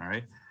it? All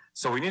right.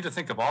 So we need to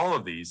think of all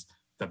of these.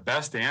 The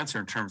best answer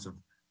in terms of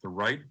the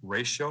right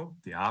ratio,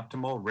 the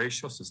optimal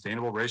ratio,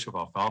 sustainable ratio of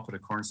alfalfa to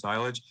corn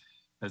silage,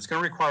 it's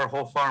going to require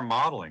whole farm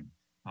modeling.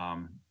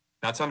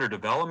 That's under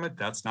development.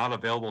 That's not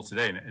available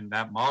today. And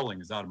that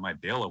modeling is out of my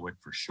bailiwick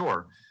for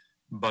sure.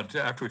 But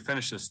after we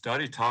finish this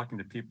study, talking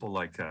to people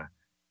like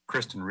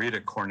Kristen Reed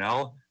at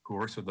Cornell, who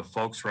works with the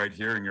folks right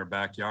here in your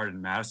backyard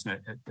in Madison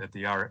at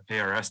the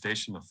ARS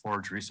station, the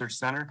Forage Research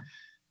Center,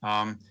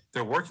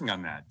 they're working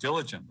on that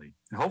diligently.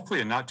 And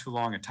hopefully in not too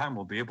long a time,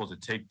 we'll be able to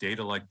take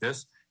data like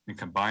this and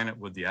combine it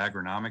with the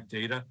agronomic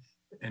data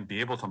and be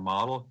able to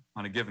model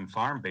on a given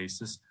farm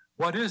basis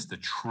what is the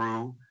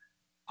true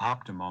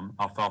optimum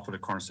alfalfa to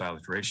corn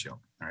silage ratio.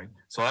 All right.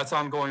 So that's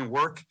ongoing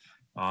work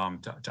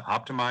to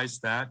optimize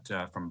that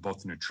from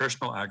both the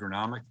nutritional,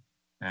 agronomic,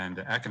 and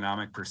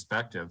economic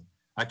perspective.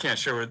 I can't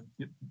share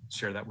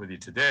that with you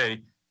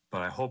today,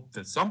 but I hope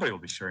that somebody will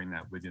be sharing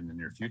that with you in the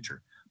near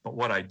future. But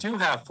what I do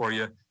have for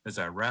you as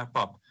I wrap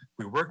up,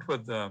 we worked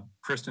with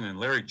Kristen and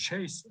Larry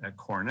Chase at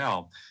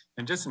Cornell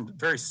and did some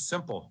very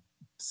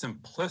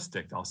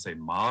simplistic, I'll say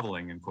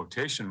modeling in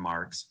quotation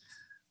marks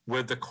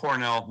with the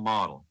Cornell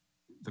model,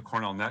 the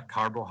Cornell net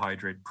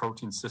carbohydrate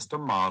protein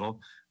system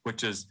model,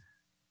 which is,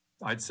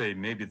 I'd say,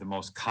 maybe the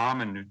most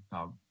common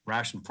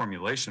ration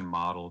formulation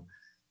model,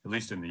 at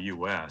least in the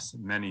US.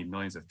 Many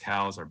millions of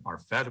cows are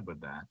fed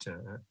with that,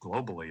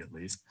 globally at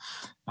least.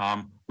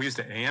 We used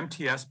the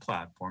AMTS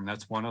platform.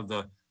 That's one of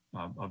the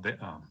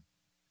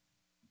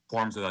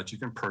forms that you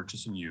can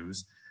purchase and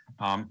use.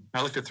 I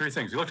looked at three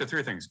things. We looked at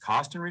three things: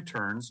 cost and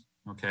returns,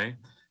 okay,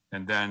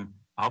 and then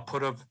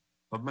output of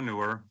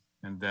manure,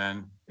 and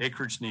then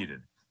acreage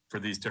needed for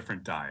these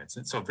different diets.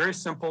 And so very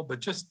simple, but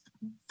just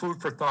food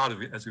for thought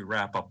as we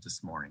wrap up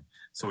this morning.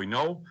 So we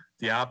know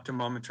the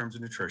optimum in terms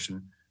of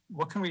nutrition.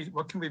 What can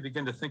we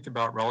begin to think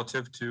about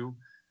relative to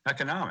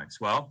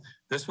economics? Well,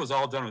 this was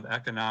all done with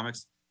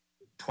economics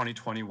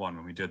 2021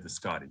 when we did the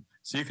study.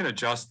 So you can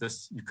adjust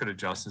this. You could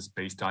adjust this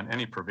based on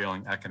any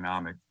prevailing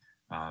economic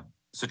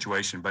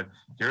situation. But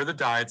here are the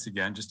diets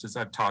again, just as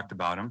I've talked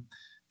about them.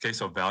 Okay,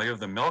 so value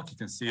of the milk, you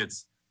can see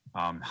it's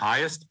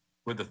highest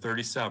with the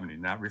 30/70,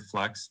 and that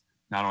reflects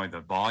not only the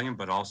volume,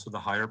 but also the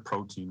higher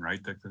protein,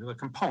 right? The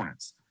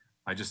components.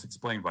 I just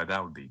explained why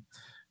that would be.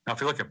 Now,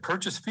 if you look at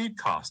purchase feed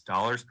cost,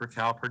 dollars per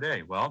cow per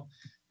day, well,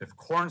 if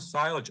corn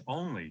silage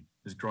only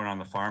is grown on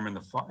the farm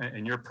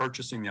and you're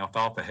purchasing the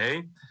alfalfa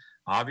hay,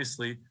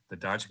 obviously the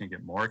diets are going to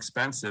get more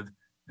expensive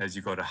as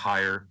you go to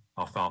higher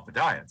alfalfa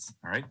diets,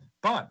 all right?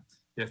 But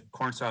if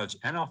corn silage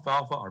and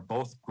alfalfa are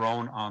both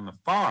grown on the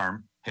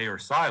farm, hay or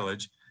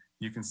silage,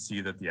 you can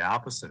see that the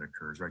opposite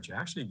occurs, right? You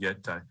actually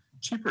get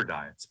cheaper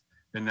diets,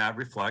 and that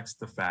reflects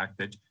the fact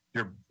that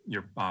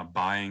you're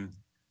buying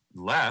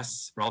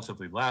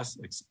relatively less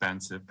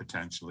expensive,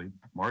 potentially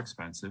more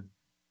expensive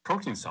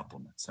protein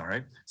supplements, all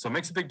right? So it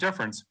makes a big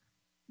difference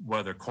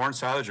whether corn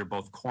silage or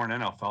both corn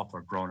and alfalfa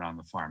are grown on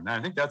the farm. Now,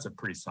 I think that's a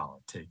pretty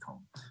solid take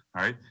home,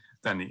 all right?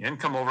 Then the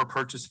income over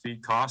purchase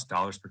feed cost,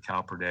 dollars per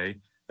cow per day.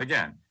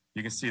 Again,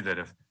 you can see that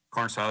if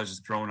corn silage is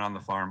grown on the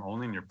farm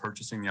only and you're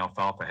purchasing the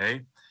alfalfa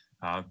hay,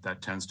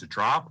 that tends to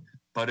drop.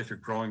 But if you're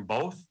growing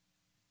both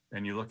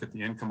and you look at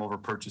the income over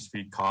purchase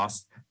feed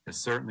costs, it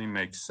certainly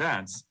makes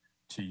sense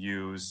to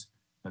use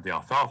the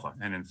alfalfa.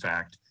 And in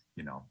fact,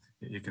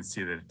 you can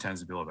see that it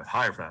tends to be a little bit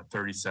higher for that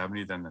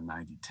 30-70 than the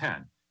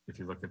 90-10. If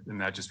you look at, and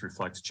that just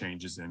reflects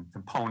changes in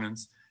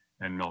components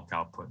and milk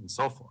output and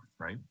so forth,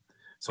 right?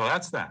 So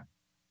that's that.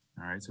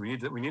 All right, so we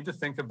need to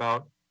think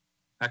about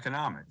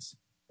economics.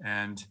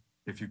 And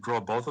if you grow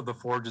both of the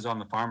forages on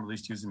the farm, at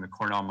least using the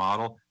Cornell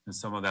model and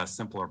some of that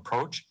simpler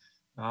approach,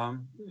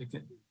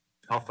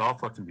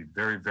 alfalfa can be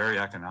very, very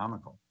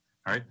economical.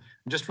 All right,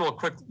 and just real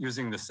quick,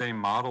 using the same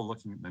model,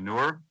 looking at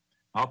manure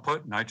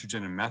output,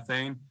 nitrogen and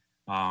methane,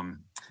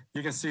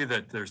 you can see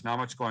that there's not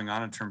much going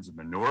on in terms of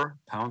manure,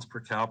 pounds per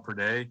cow per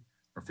day,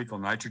 or fecal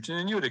nitrogen,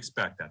 and you would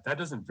expect that. That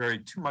doesn't vary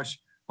too much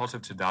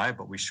relative to diet,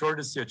 but we sure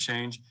did see a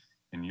change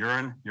in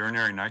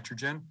urinary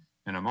nitrogen,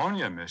 and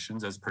ammonia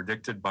emissions as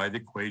predicted by the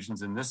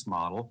equations in this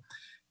model.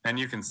 And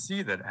you can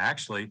see that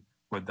actually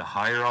with the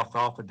higher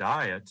alfalfa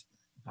diet,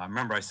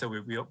 remember I said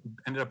we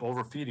ended up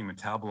overfeeding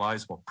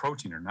metabolizable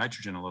protein or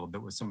nitrogen a little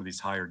bit with some of these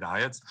higher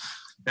diets.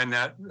 And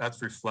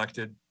that's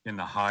reflected in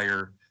the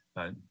higher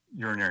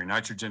urinary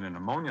nitrogen and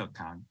ammonia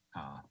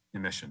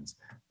emissions.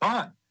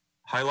 But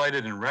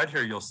highlighted in red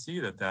here, you'll see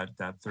that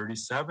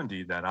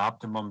 30-70, that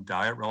optimum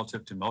diet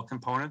relative to milk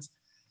components,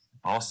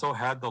 also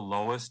had the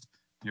lowest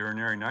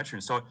urinary nitrogen.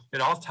 So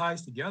it all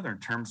ties together in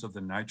terms of the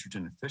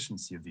nitrogen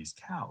efficiency of these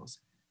cows.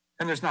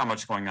 And there's not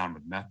much going on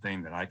with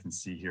methane that I can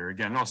see here.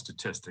 Again, no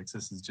statistics.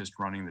 This is just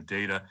running the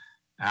data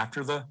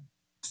after the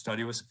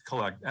study was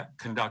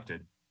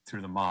conducted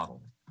through the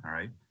model, all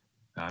right?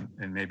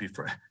 And maybe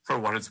for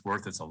what it's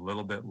worth, it's a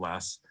little bit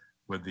less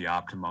with the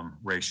optimum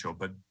ratio,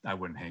 but I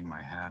wouldn't hang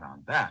my hat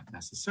on that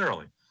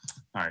necessarily.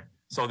 All right,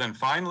 so then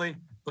finally,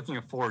 looking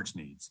at forage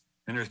needs.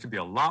 And there could be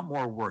a lot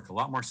more work, a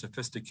lot more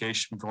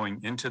sophistication going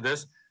into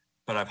this,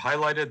 but I've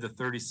highlighted the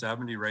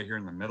 30-70 right here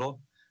in the middle.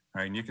 All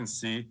right, and you can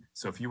see,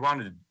 so if you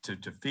wanted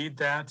to feed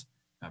that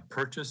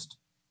purchased,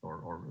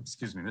 or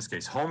excuse me, in this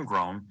case,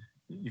 homegrown,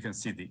 you can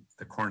see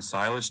the corn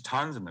silage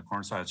tons and the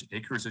corn silage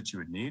acres that you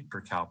would need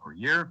per cow per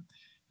year.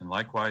 And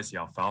likewise, the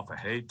alfalfa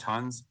hay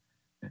tons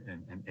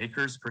and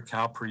acres per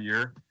cow per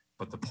year.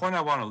 But the point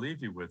I want to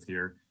leave you with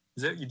here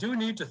is that you do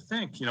need to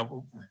think,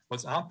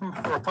 what's optimum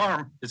for a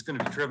farm is going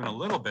to be driven a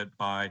little bit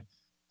by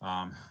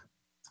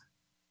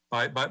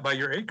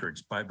your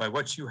acreage, by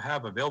what you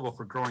have available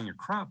for growing your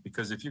crop.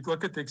 Because if you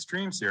look at the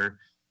extremes here,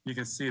 you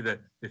can see that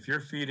if you're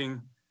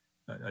feeding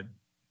a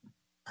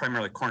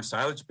primarily corn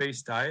silage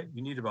based diet,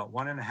 you need about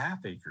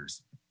 1.5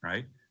 acres,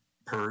 right,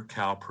 per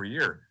cow per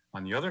year.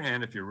 On the other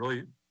hand, if you're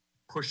really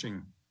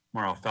pushing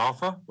more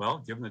alfalfa, well,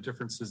 given the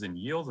differences in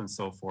yield and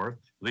so forth,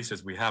 at least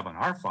as we have on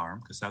our farm,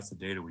 because that's the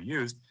data we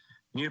used,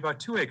 you need about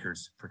 2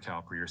 acres per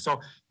cow per year. So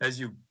as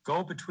you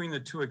go between the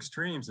two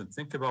extremes and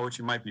think about what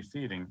you might be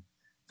feeding,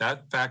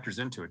 that factors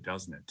into it,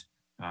 doesn't it?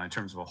 In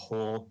terms of a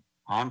whole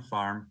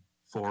on-farm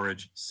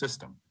forage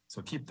system.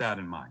 So keep that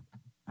in mind.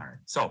 All right,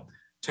 so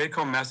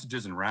take-home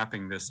messages and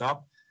wrapping this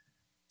up.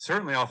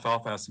 Certainly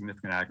alfalfa has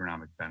significant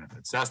agronomic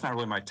benefits. That's not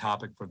really my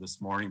topic for this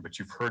morning, but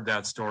you've heard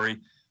that story.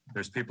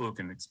 There's people who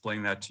can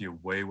explain that to you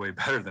way, way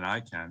better than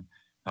I can,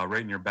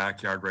 right in your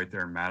backyard, right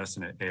there in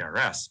Madison at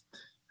ARS.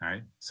 All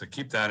right, so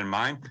keep that in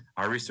mind.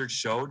 Our research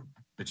showed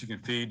that you can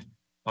feed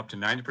up to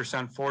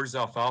 90% foraged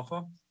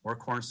alfalfa or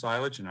corn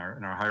silage in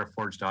our higher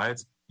forage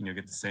diets, and you'll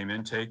get the same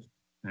intake,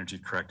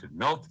 energy-corrected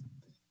milk.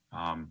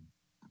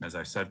 As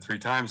I've said 3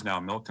 times now,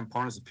 milk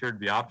components appear to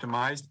be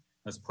optimized.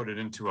 Let's put it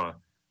into a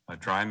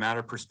dry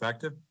matter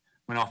perspective.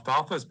 When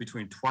alfalfa is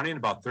between 20 and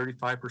about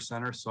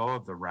 35% or so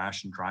of the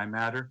ration dry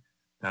matter,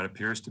 that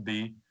appears to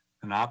be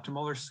an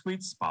optimal or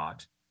sweet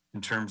spot in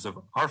terms of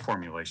our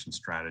formulation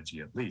strategy,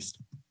 at least.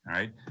 All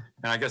right.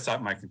 And I guess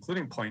my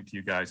concluding point to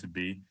you guys would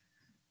be,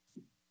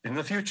 in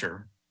the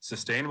future,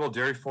 sustainable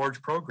dairy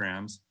forage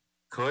programs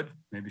could,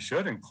 maybe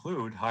should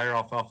include higher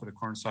alfalfa to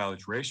corn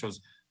silage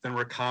ratios than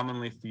we're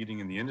commonly feeding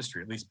in the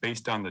industry, at least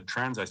based on the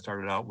trends I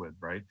started out with,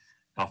 right?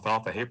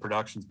 Alfalfa hay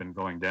production's been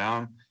going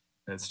down.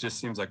 It just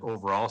seems like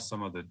overall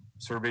some of the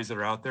surveys that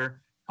are out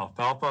there,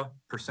 alfalfa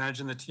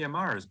percentage in the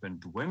TMR has been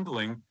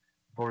dwindling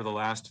over the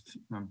last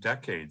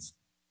decades.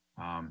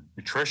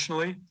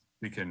 Nutritionally,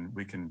 we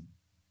can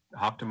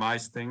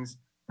optimize things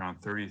around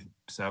 30-70,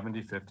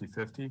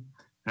 50-50.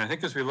 And I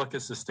think as we look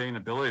at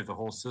sustainability of the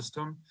whole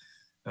system,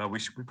 we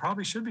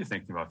probably should be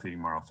thinking about feeding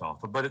more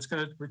alfalfa, but it's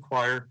going to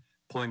require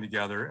pulling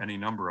together any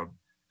number of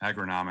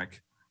agronomic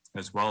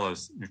as well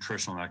as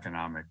nutritional and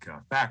economic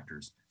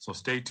factors. So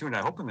stay tuned.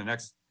 I hope in the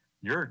next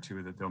year or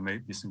two that there may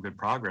be some good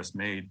progress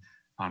made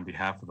on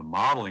behalf of the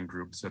modeling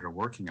groups that are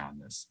working on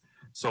this.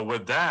 So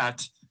with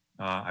that,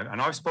 I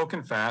know I've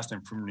spoken fast.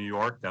 I'm from New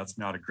York. That's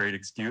not a great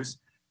excuse,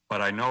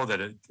 but I know that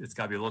it's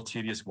got to be a little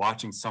tedious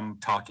watching some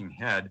talking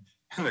head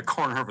in the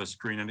corner of a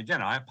screen. And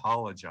again, I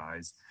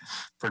apologize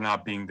for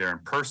not being there in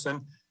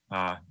person.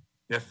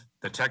 If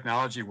the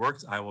technology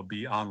works, I will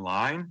be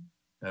online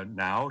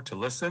now to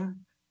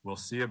listen. We'll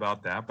see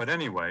about that. But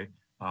anyway,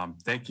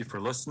 thank you for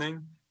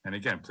listening. And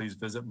again, please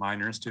visit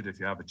Miner Institute if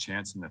you have a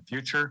chance in the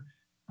future.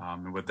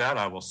 And with that,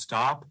 I will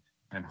stop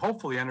and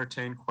hopefully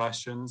entertain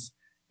questions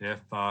if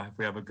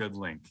we have a good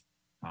link.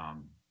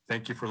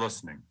 Thank you for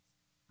listening.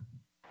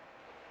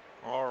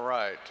 All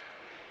right.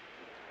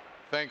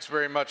 Thanks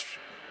very much,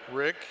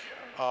 Rick.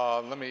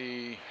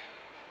 Let's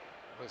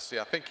see,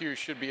 I think you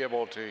should be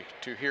able to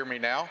hear me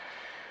now.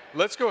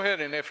 Let's go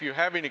ahead, and if you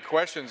have any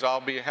questions, I'll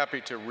be happy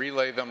to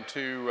relay them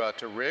to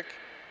Rick.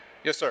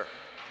 Yes, sir.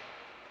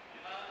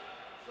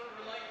 Sort of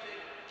related,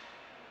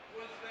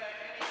 was there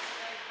any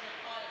information of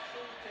higher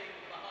sorting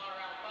for the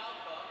higher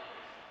alfalfa,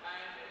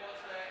 and was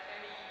there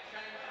any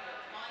change in the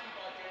time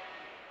budget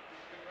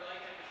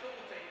related to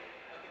sorting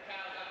of the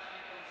cows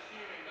actually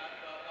consuming the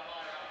higher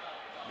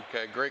alfalfa?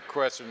 Okay, great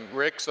question,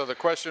 Rick. So the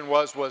question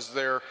was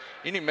there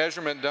any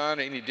measurement done,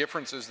 any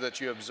differences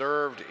that you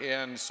observed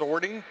in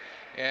sorting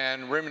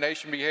and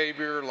rumination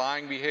behavior,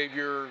 lying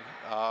behavior,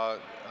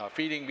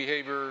 feeding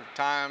behavior,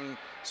 time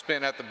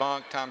spent at the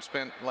bunk, time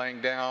spent laying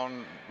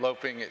down,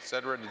 loafing,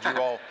 etc.? Did you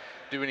all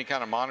do any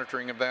kind of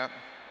monitoring of that?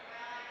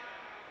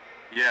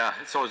 Yeah,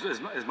 so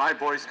is my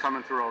voice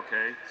coming through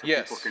okay? So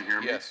Yes. people can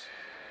hear me? Yes.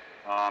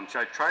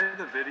 Should I try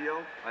the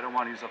video? I don't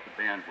want to use up the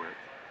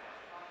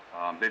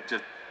bandwidth. They've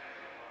just,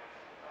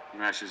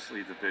 I should just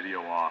leave the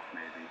video off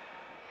maybe.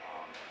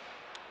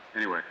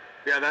 Anyway,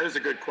 yeah, that is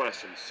a good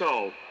question.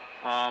 So,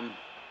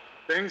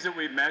 things that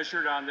we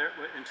measured on there,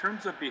 in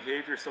terms of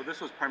behavior, so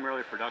this was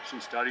primarily a production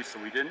study,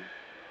 so we didn't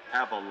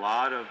have a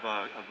lot of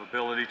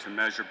ability to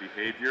measure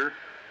behavior.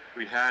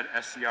 We had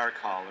SCR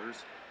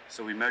collars,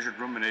 so we measured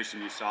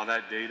rumination, you saw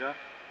that data.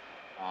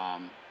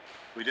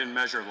 We didn't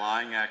measure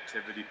lying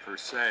activity per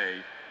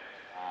se,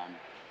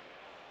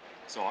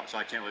 so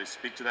I can't really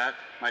speak to that.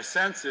 My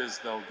sense is,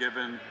 though,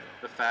 given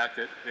the fact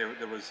that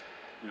there was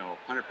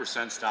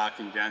 100%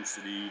 stocking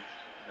density,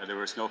 there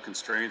was no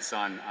constraints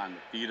on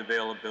the feed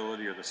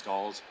availability or the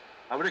stalls,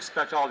 I would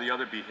expect all the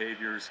other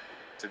behaviors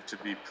to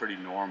be pretty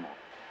normal.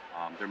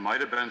 There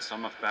might have been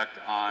some effect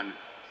on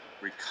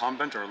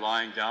recumbent or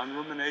lying down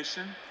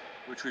rumination,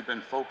 which we've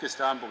been focused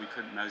on, but we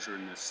couldn't measure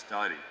in this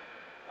study.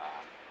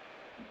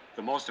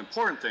 The most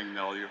important thing,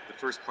 though, the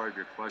first part of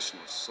your question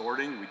was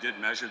sorting. We did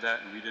measure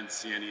that, and we didn't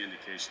see any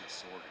indication of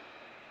sorting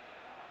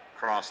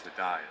across the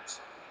diets.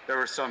 There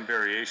were some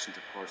variations,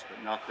 of course,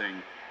 but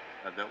nothing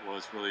that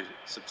was really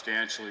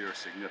substantially or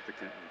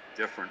significantly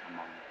different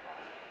among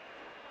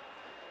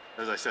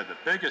the. As I said, the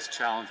biggest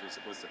challenge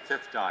was the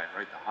fifth diet,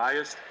 right? The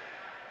highest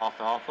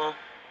alfalfa.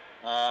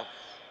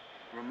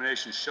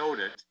 Rumination showed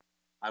it.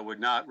 I would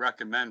not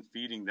recommend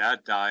feeding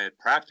that diet,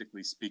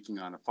 practically speaking,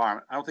 on a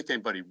farm. I don't think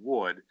anybody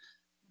would,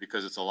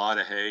 because it's a lot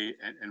of hay,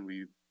 and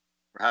we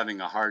were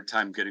having a hard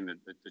time getting the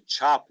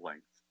chop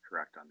length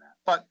correct on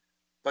that.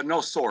 But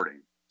no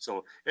sorting.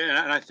 So, and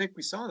I think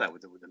we saw that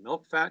with the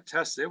milk fat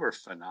tests. They were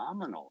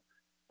phenomenal.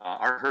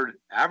 Our herd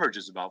average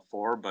is about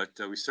 4, but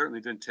we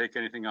certainly didn't take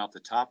anything off the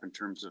top in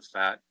terms of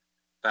fat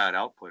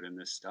output in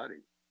this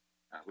study.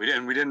 We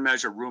didn't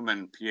measure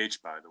rumen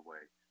pH, by the way.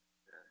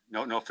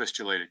 No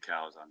fistulated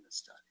cows on this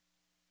study.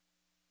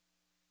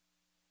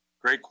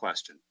 Great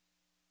question.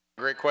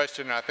 Great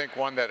question. I think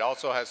one that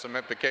also has some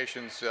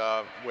implications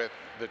with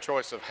the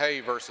choice of hay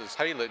versus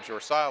haylage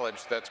or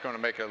silage. That's going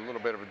to make a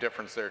little bit of a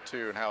difference there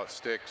too, and how it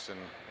sticks and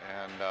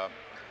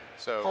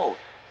so. Oh,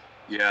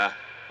 yeah.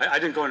 I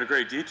didn't go into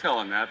great detail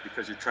on that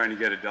because you're trying to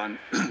get it done,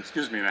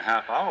 excuse me, in a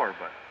half hour.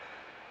 But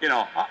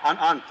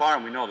on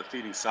farm, we know that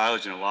feeding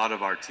silage in a lot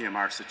of our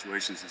TMR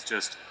situations is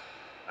just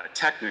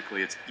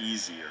technically it's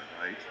easier,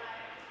 right?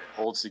 It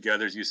holds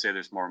together, as you say.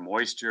 There's more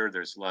moisture.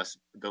 There's less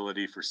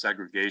ability for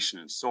segregation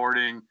and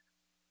sorting.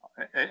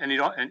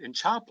 And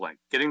chop length,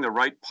 getting the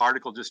right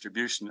particle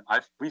distribution,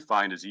 we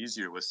find is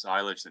easier with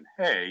silage than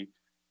hay.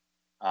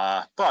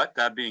 But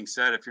that being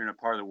said, if you're in a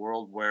part of the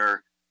world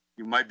where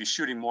you might be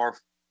shooting more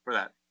for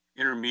that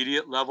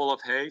intermediate level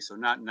of hay, so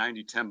not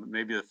 90-10, but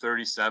maybe the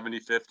 30-70,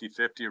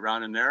 50-50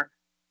 around in there,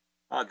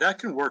 that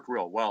can work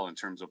real well in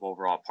terms of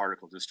overall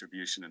particle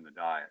distribution in the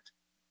diet,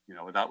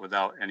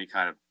 without any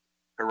kind of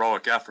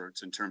heroic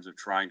efforts in terms of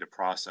trying to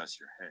process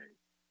your hay.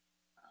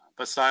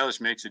 But silage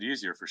makes it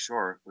easier for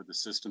sure with the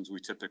systems we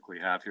typically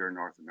have here in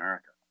North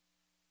America.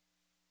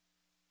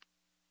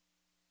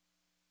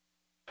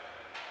 Does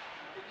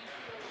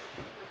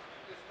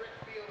Rick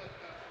feel that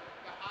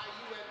the high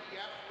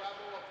UNDF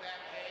level of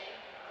that hay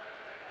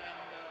and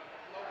the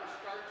low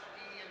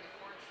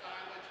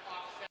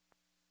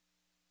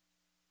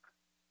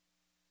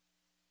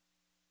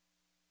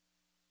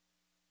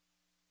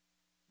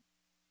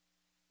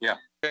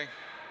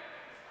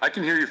I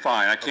can hear you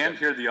fine. I can't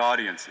hear the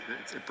audience.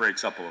 It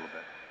breaks up a little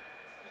bit.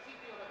 Does he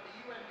feel that the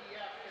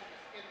UNDF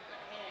in the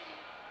hay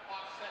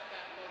offset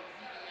that low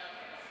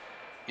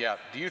VDF? Yeah.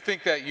 Do you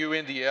think that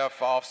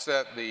UNDF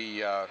offset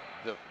the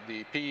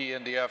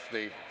PENDF,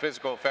 the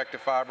physical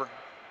effective fiber?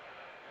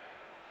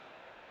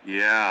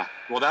 Yeah,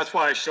 well, that's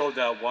why I showed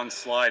that one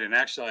slide. And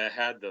actually, I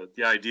had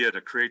the idea to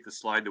create the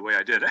slide the way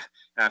I did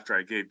after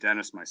I gave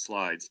Dennis my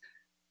slides.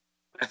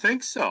 I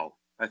think so.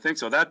 I think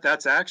so.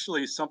 That's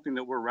actually something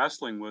that we're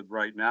wrestling with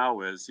right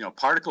now is,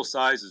 particle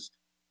size is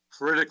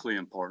critically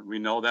important. We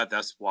know that.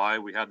 That's why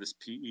we have this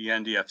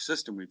PENDF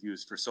system we've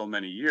used for so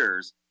many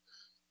years.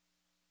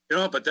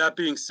 But that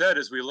being said,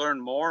 as we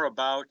learn more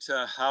about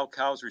how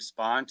cows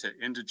respond to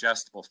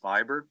indigestible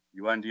fiber,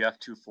 UNDF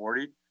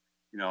 240,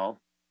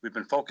 we've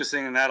been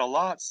focusing on that a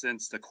lot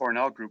since the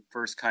Cornell group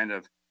first kind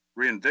of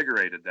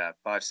reinvigorated that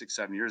 5, 6,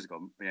 7 years ago,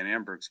 Van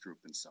Amberg's group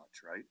and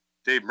such, right?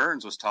 Dave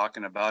Mertens was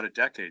talking about it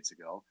decades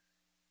ago.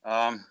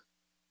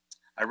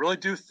 I really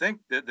do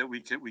think that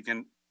we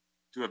can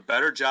do a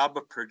better job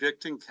of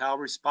predicting cow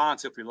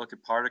response if we look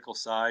at particle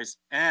size,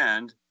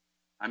 and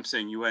I'm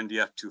saying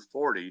UNDF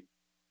 240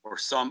 or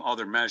some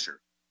other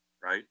measure,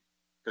 right?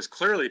 Because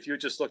clearly, if you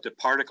just looked at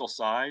particle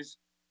size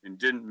and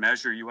didn't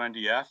measure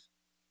UNDF,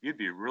 you'd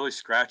be really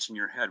scratching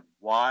your head.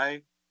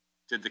 Why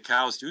did the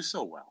cows do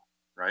so well,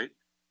 right?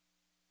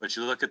 But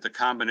you look at the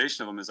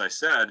combination of them, as I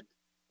said,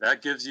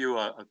 that gives you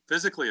a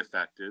physically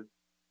effective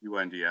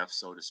UNDF,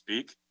 so to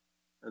speak,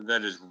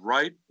 that is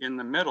right in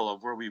the middle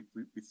of where we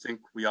think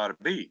we ought to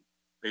be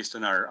based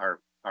on our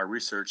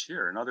research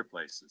here and other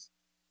places.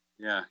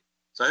 Yeah.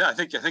 So I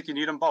think you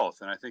need them both.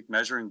 And I think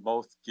measuring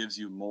both gives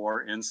you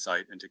more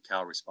insight into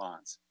cow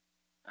response.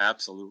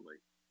 Absolutely.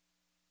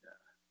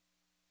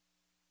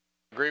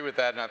 Agree with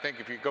that, and I think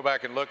if you go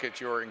back and look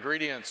at your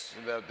ingredients,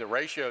 the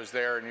ratios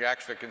there, and you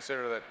actually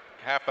consider that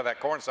half of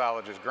that corn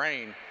silage is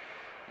grain,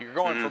 you're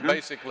going from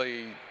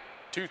basically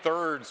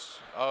 2/3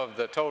 of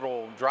the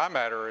total dry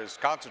matter is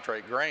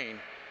concentrate grain,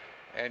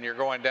 and you're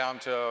going down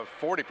to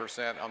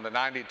 40% on the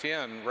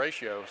 90-10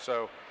 ratio.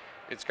 So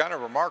it's kind of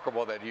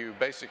remarkable that you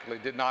basically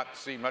did not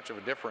see much of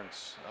a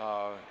difference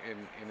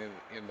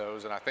in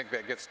those, and I think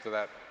that gets to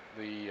that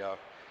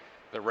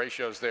the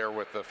ratios there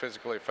with the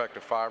physically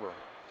effective fiber.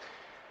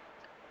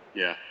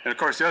 Yeah, and of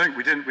course the other thing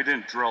we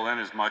didn't drill in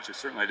as much.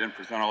 Certainly I didn't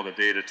present all the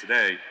data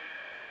today,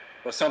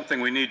 but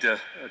something we need to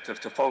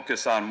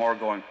focus on more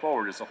going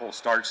forward is the whole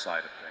starch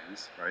side of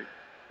things, right?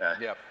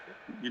 Yep.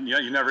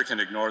 You never can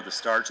ignore the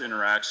starch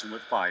interaction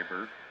with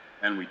fiber,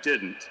 and we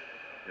didn't,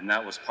 and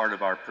that was part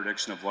of our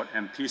prediction of what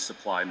MP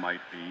supply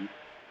might be.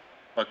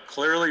 But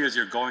clearly, as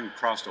you're going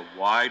across a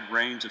wide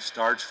range of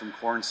starch from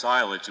corn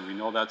silage, and we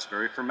know that's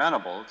very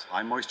fermentable, it's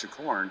high moisture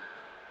corn,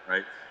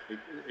 right?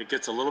 It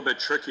gets a little bit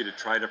tricky to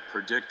try to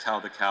predict how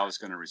the cow is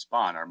going to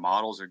respond. Our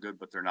models are good,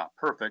 but they're not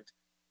perfect.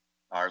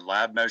 Our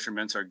lab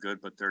measurements are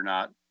good, but they're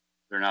not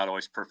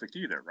always perfect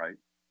either, right?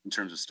 In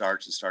terms of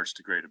starch and starch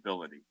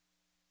degradability.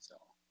 So.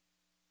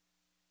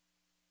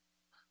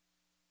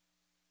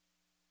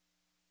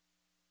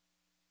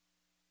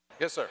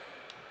 Yes, sir.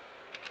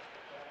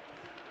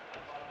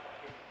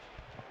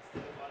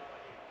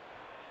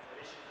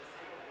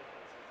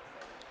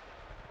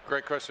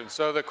 Great question.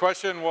 So the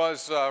question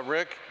was,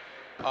 Rick,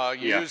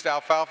 you used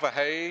alfalfa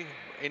hay.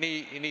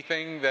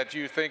 Anything that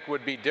you think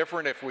would be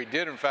different if we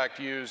did in fact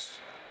use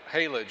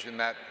haylage in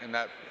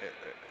that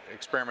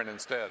experiment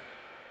instead?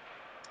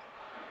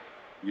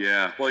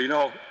 Yeah,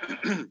 well,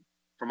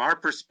 from our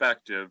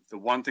perspective, the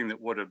one thing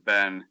that would have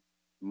been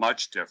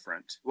much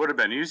different, would have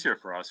been easier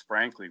for us,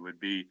 frankly, would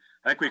be,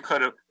 I think we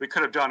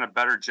could have done a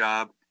better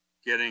job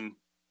getting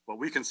what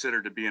we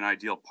consider to be an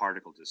ideal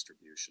particle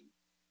distribution.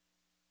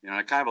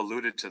 I kind of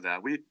alluded to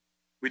that. We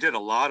did a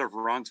lot of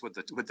runs with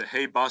the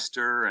hay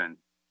buster and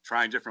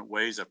trying different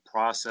ways of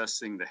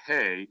processing the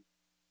hay.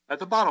 At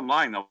the bottom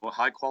line, though,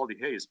 high quality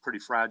hay is pretty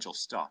fragile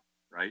stuff,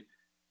 right?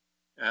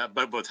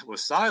 But with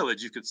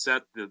silage, you could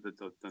set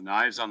the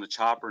knives on the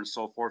chopper and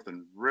so forth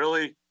and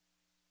really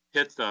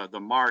hit the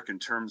mark in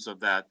terms of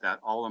that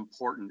all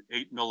important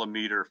 8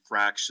 millimeter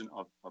fraction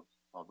of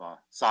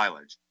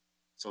silage.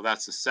 So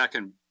that's the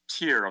second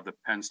tier of the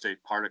Penn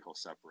State particle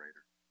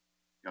separator.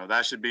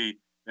 That should be,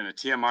 in a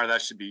TMR,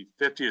 that should be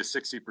 50 to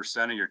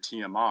 60% of your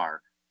TMR.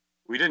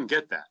 We didn't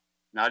get that,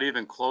 not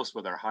even close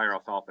with our higher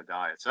alfalfa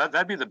diet. So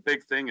that'd be the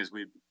big thing is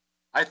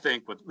I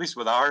think, at least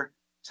with our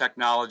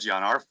technology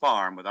on our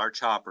farm, with our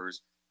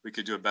choppers, we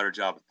could do a better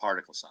job with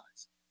particle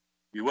size.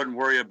 You wouldn't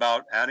worry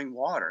about adding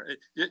water.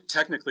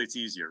 Technically, it's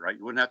easier, right?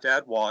 You wouldn't have to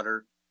add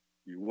water.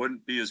 You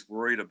wouldn't be as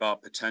worried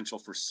about potential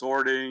for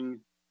sorting,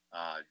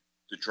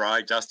 the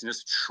dry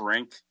dustiness,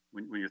 shrink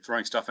when you're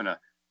throwing stuff in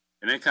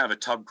any kind of a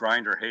tub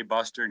grinder, hay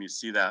buster, and you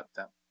see that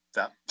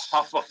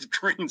puff of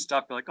green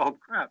stuff. You're like, oh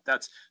crap,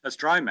 that's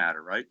dry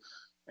matter, right?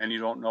 And you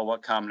don't know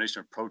what combination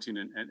of protein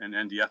and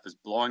NDF is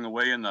blowing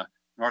away in the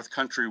North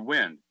Country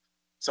wind.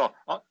 So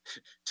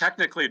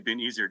technically, it'd be an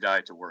easier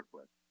diet to work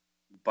with.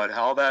 But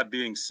all that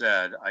being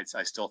said,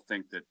 I still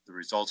think that the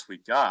results we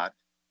got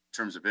in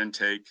terms of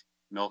intake,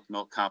 milk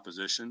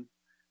composition,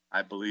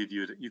 I believe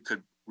you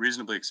could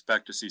reasonably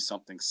expect to see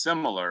something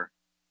similar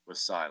with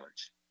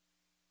silage.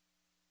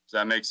 Does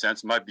that make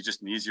sense? It might be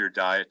just an easier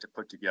diet to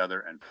put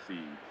together and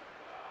feed.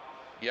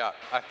 Yeah,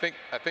 I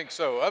think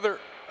so.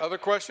 Other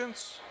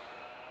questions?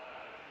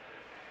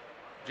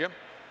 Jim?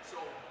 So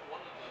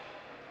one of the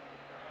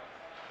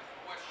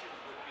questions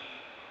would be,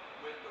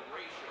 with the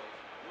ratios,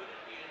 would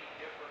it be any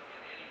different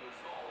in any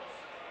results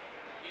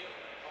if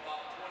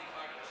about 25%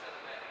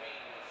 of that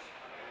hay was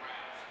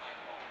grass, high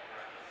quality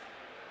grass?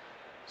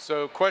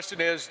 So question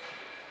is,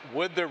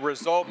 would the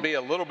result be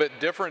a little bit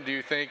different, do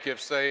you think,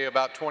 if, say,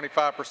 about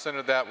 25%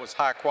 of that was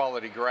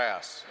high-quality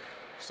grass?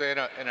 Say in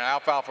an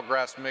alfalfa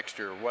grass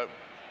mixture,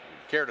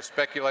 care to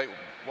speculate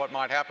what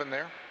might happen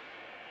there?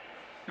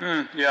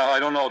 Yeah, I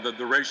don't know.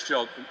 The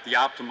ratio, the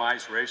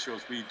optimized ratio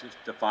as we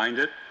defined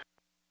it,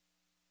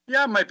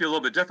 yeah, it might be a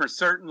little bit different.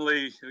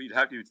 Certainly,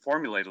 you'd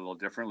formulate a little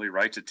differently,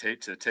 right, to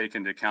take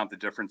into account the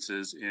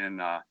differences in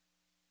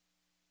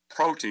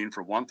protein,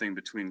 for one thing,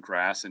 between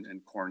grass and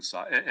corn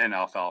and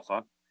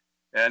alfalfa.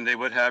 And they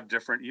would have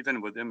different,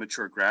 even with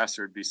immature grass,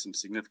 there'd be some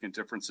significant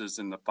differences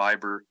in the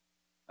fiber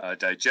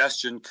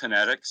digestion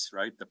kinetics,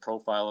 right? The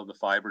profile of the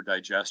fiber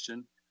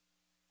digestion.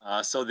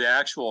 So the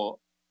actual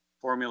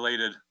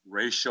formulated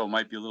ratio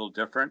might be a little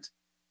different.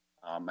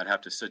 I'd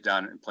have to sit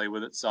down and play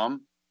with it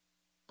some,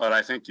 but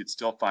I think you'd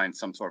still find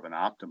some sort of an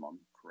optimum,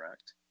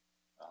 correct?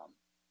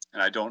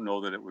 And I don't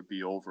know that it would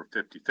be over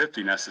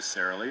 50-50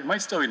 necessarily. It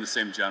might still be in the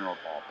same general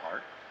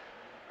ballpark.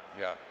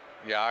 Yeah,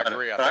 I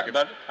agree.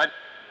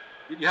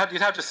 You'd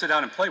have to sit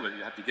down and play with it.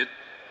 You have to get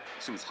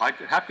some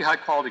high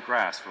quality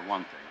grass for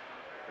one thing.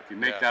 If you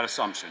make that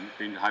assumption,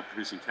 being a high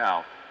producing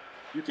cow,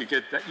 you could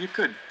get that. You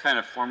could kind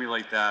of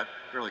formulate that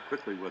fairly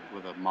quickly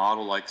with a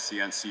model like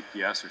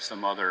CNCPS or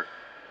some other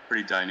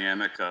pretty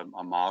dynamic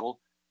a model.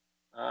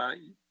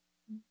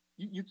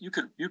 You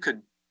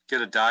could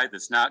get a diet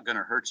that's not going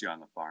to hurt you on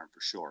the farm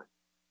for sure.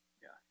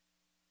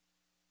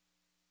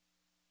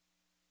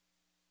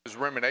 There's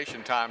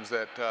rumination times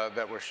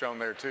that were shown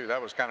there too.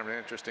 That was kind of an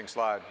interesting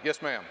slide.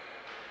 Yes, ma'am.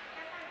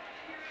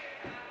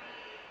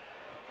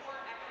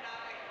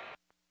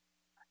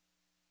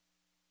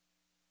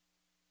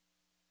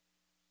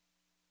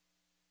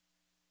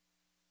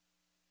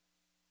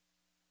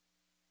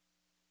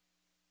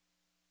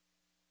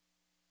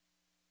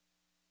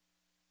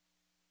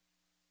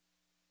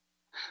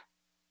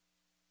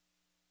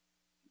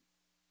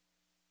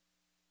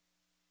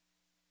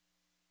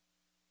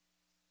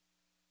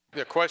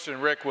 The question,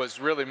 Rick,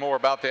 was really more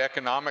about the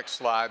economic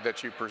slide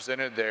that you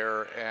presented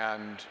there,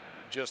 and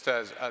just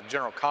as a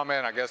general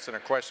comment, I guess, and a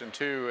question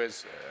too,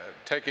 is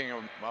taking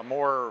a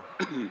more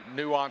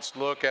nuanced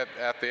look at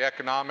the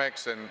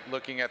economics and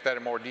looking at that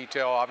in more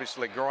detail,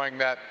 obviously growing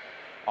that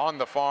on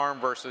the farm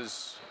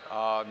versus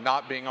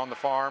not being on the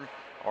farm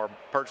or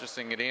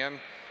purchasing it in.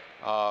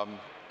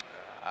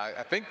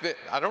 I think that,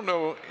 I don't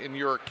know in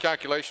your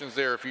calculations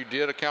there if you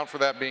did account for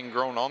that being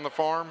grown on the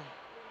farm.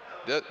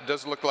 It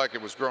does look like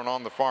it was grown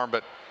on the farm,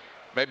 but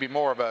maybe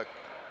more of a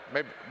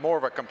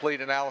complete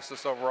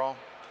analysis overall.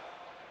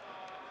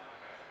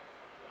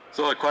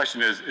 So the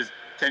question is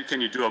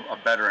can you do a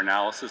better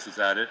analysis? Is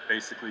that it,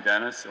 basically,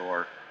 Dennis,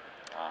 or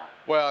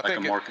well, I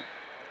like think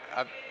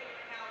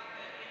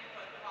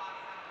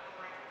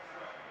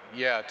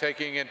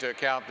taking into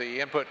account the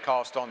input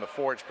cost on the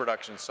forage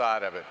production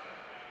side of it.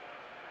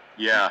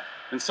 Yeah,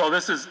 and so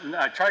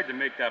I tried to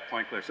make that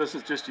point clear. So this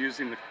is just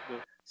using the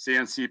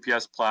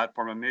CNCPS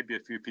platform, and maybe a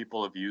few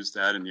people have used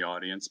that in the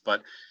audience,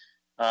 but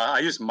I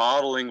use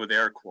modeling with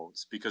air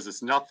quotes because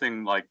it's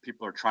nothing like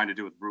people are trying to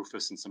do with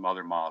Rufus and some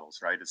other models,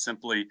 right? It's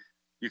simply,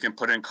 you can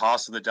put in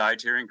costs of the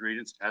dietary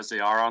ingredients as they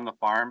are on the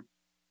farm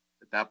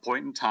at that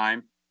point in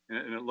time,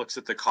 and it looks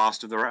at the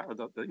cost of the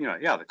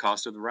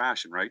cost of the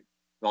ration, right?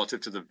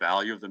 Relative to the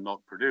value of the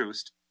milk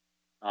produced.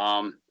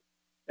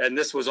 And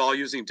this was all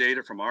using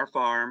data from our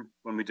farm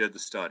when we did the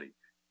study.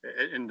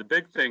 And the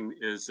big thing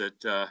is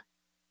that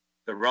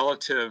the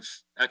relative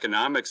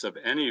economics of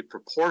any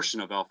proportion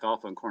of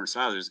alfalfa and corn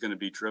silage is going to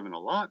be driven a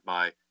lot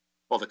by,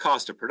 well, the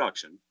cost of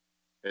production.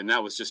 And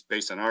that was just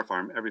based on our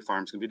farm. Every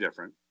farm's going to be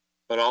different.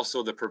 But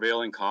also the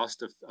prevailing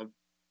cost of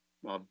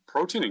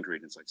protein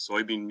ingredients like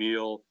soybean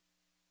meal,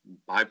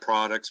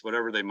 byproducts,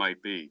 whatever they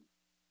might be.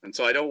 And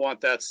so I don't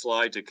want that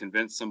slide to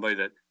convince somebody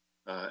that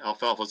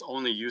alfalfa is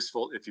only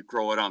useful if you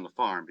grow it on the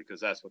farm,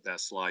 because that's what that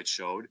slide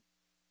showed.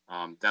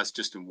 That's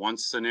just in one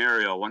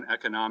scenario, one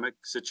economic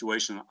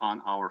situation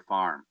on our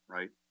farm,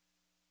 right?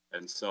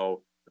 And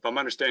so if I'm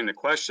understanding the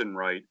question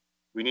right,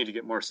 we need to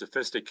get more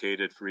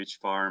sophisticated for each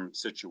farm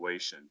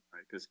situation,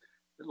 right? Because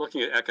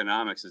looking at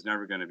economics is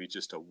never going to be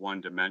just a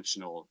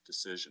one-dimensional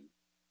decision,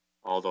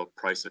 although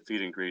price of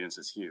feed ingredients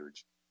is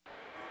huge.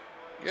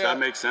 Does that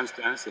make sense,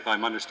 Dennis? If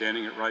I'm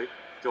understanding it right,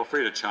 feel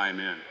free to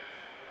chime in.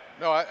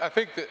 No, I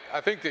think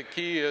the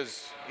key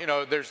is,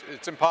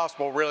 it's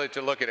impossible really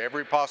to look at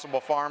every possible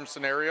farm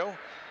scenario.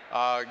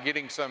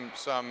 Getting some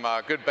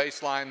good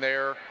baseline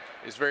there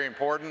is very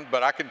important.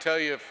 But I can tell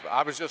you, if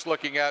I was just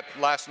looking at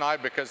last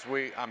night, because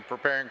I'm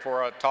preparing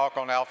for a talk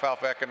on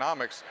alfalfa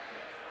economics,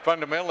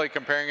 fundamentally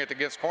comparing it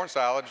against corn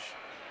silage,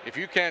 if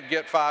you can't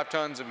get 5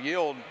 tons of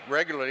yield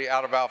regularly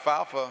out of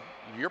alfalfa,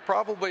 you're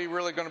probably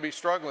really going to be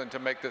struggling to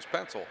make this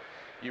pencil.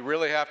 You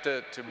really have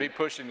to be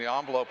pushing the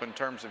envelope in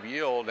terms of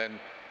yield, and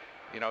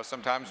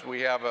sometimes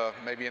we have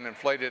maybe an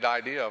inflated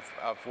idea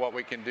of what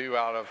we can do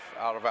out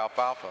of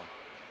alfalfa,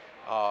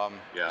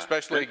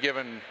 especially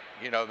given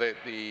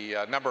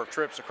the number of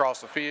trips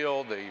across the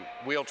field, the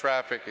wheel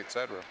traffic,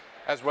 etc.,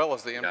 as well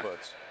as the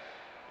inputs.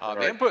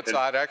 The input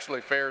side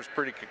actually fares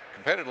pretty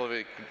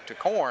competitively to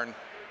corn,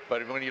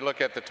 but when you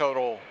look at the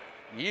total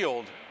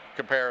yield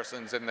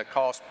comparisons and the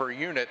cost per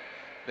unit,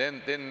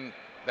 then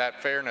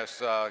that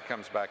fairness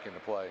comes back into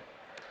play.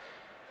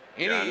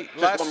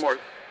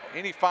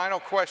 Any final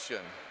question?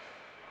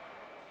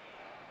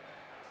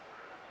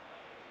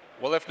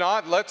 Well, if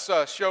not, let's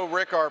show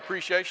Rick our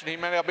appreciation. He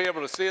may not be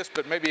able to see us,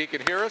 but maybe he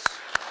can hear us.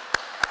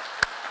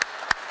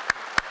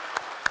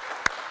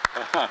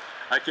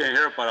 I can't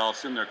hear it, but I'll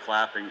assume they're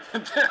clapping.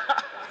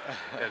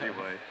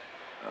 Anyway.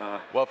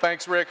 Well,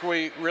 thanks, Rick.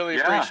 We really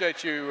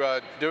appreciate you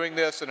doing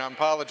this, and I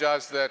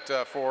apologize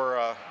that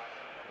for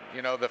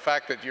the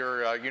fact that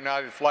your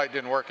United flight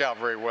didn't work out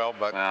very well,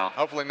 but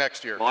hopefully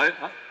next year. Well,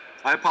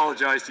 I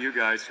apologize to you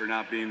guys for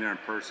not being there in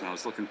person. I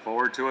was looking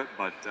forward to it,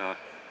 but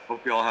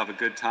hope you all have a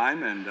good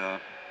time,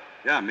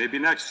 and maybe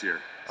next year.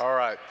 All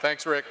right.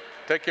 Thanks, Rick.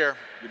 Take care.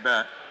 You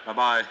bet.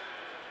 Bye-bye.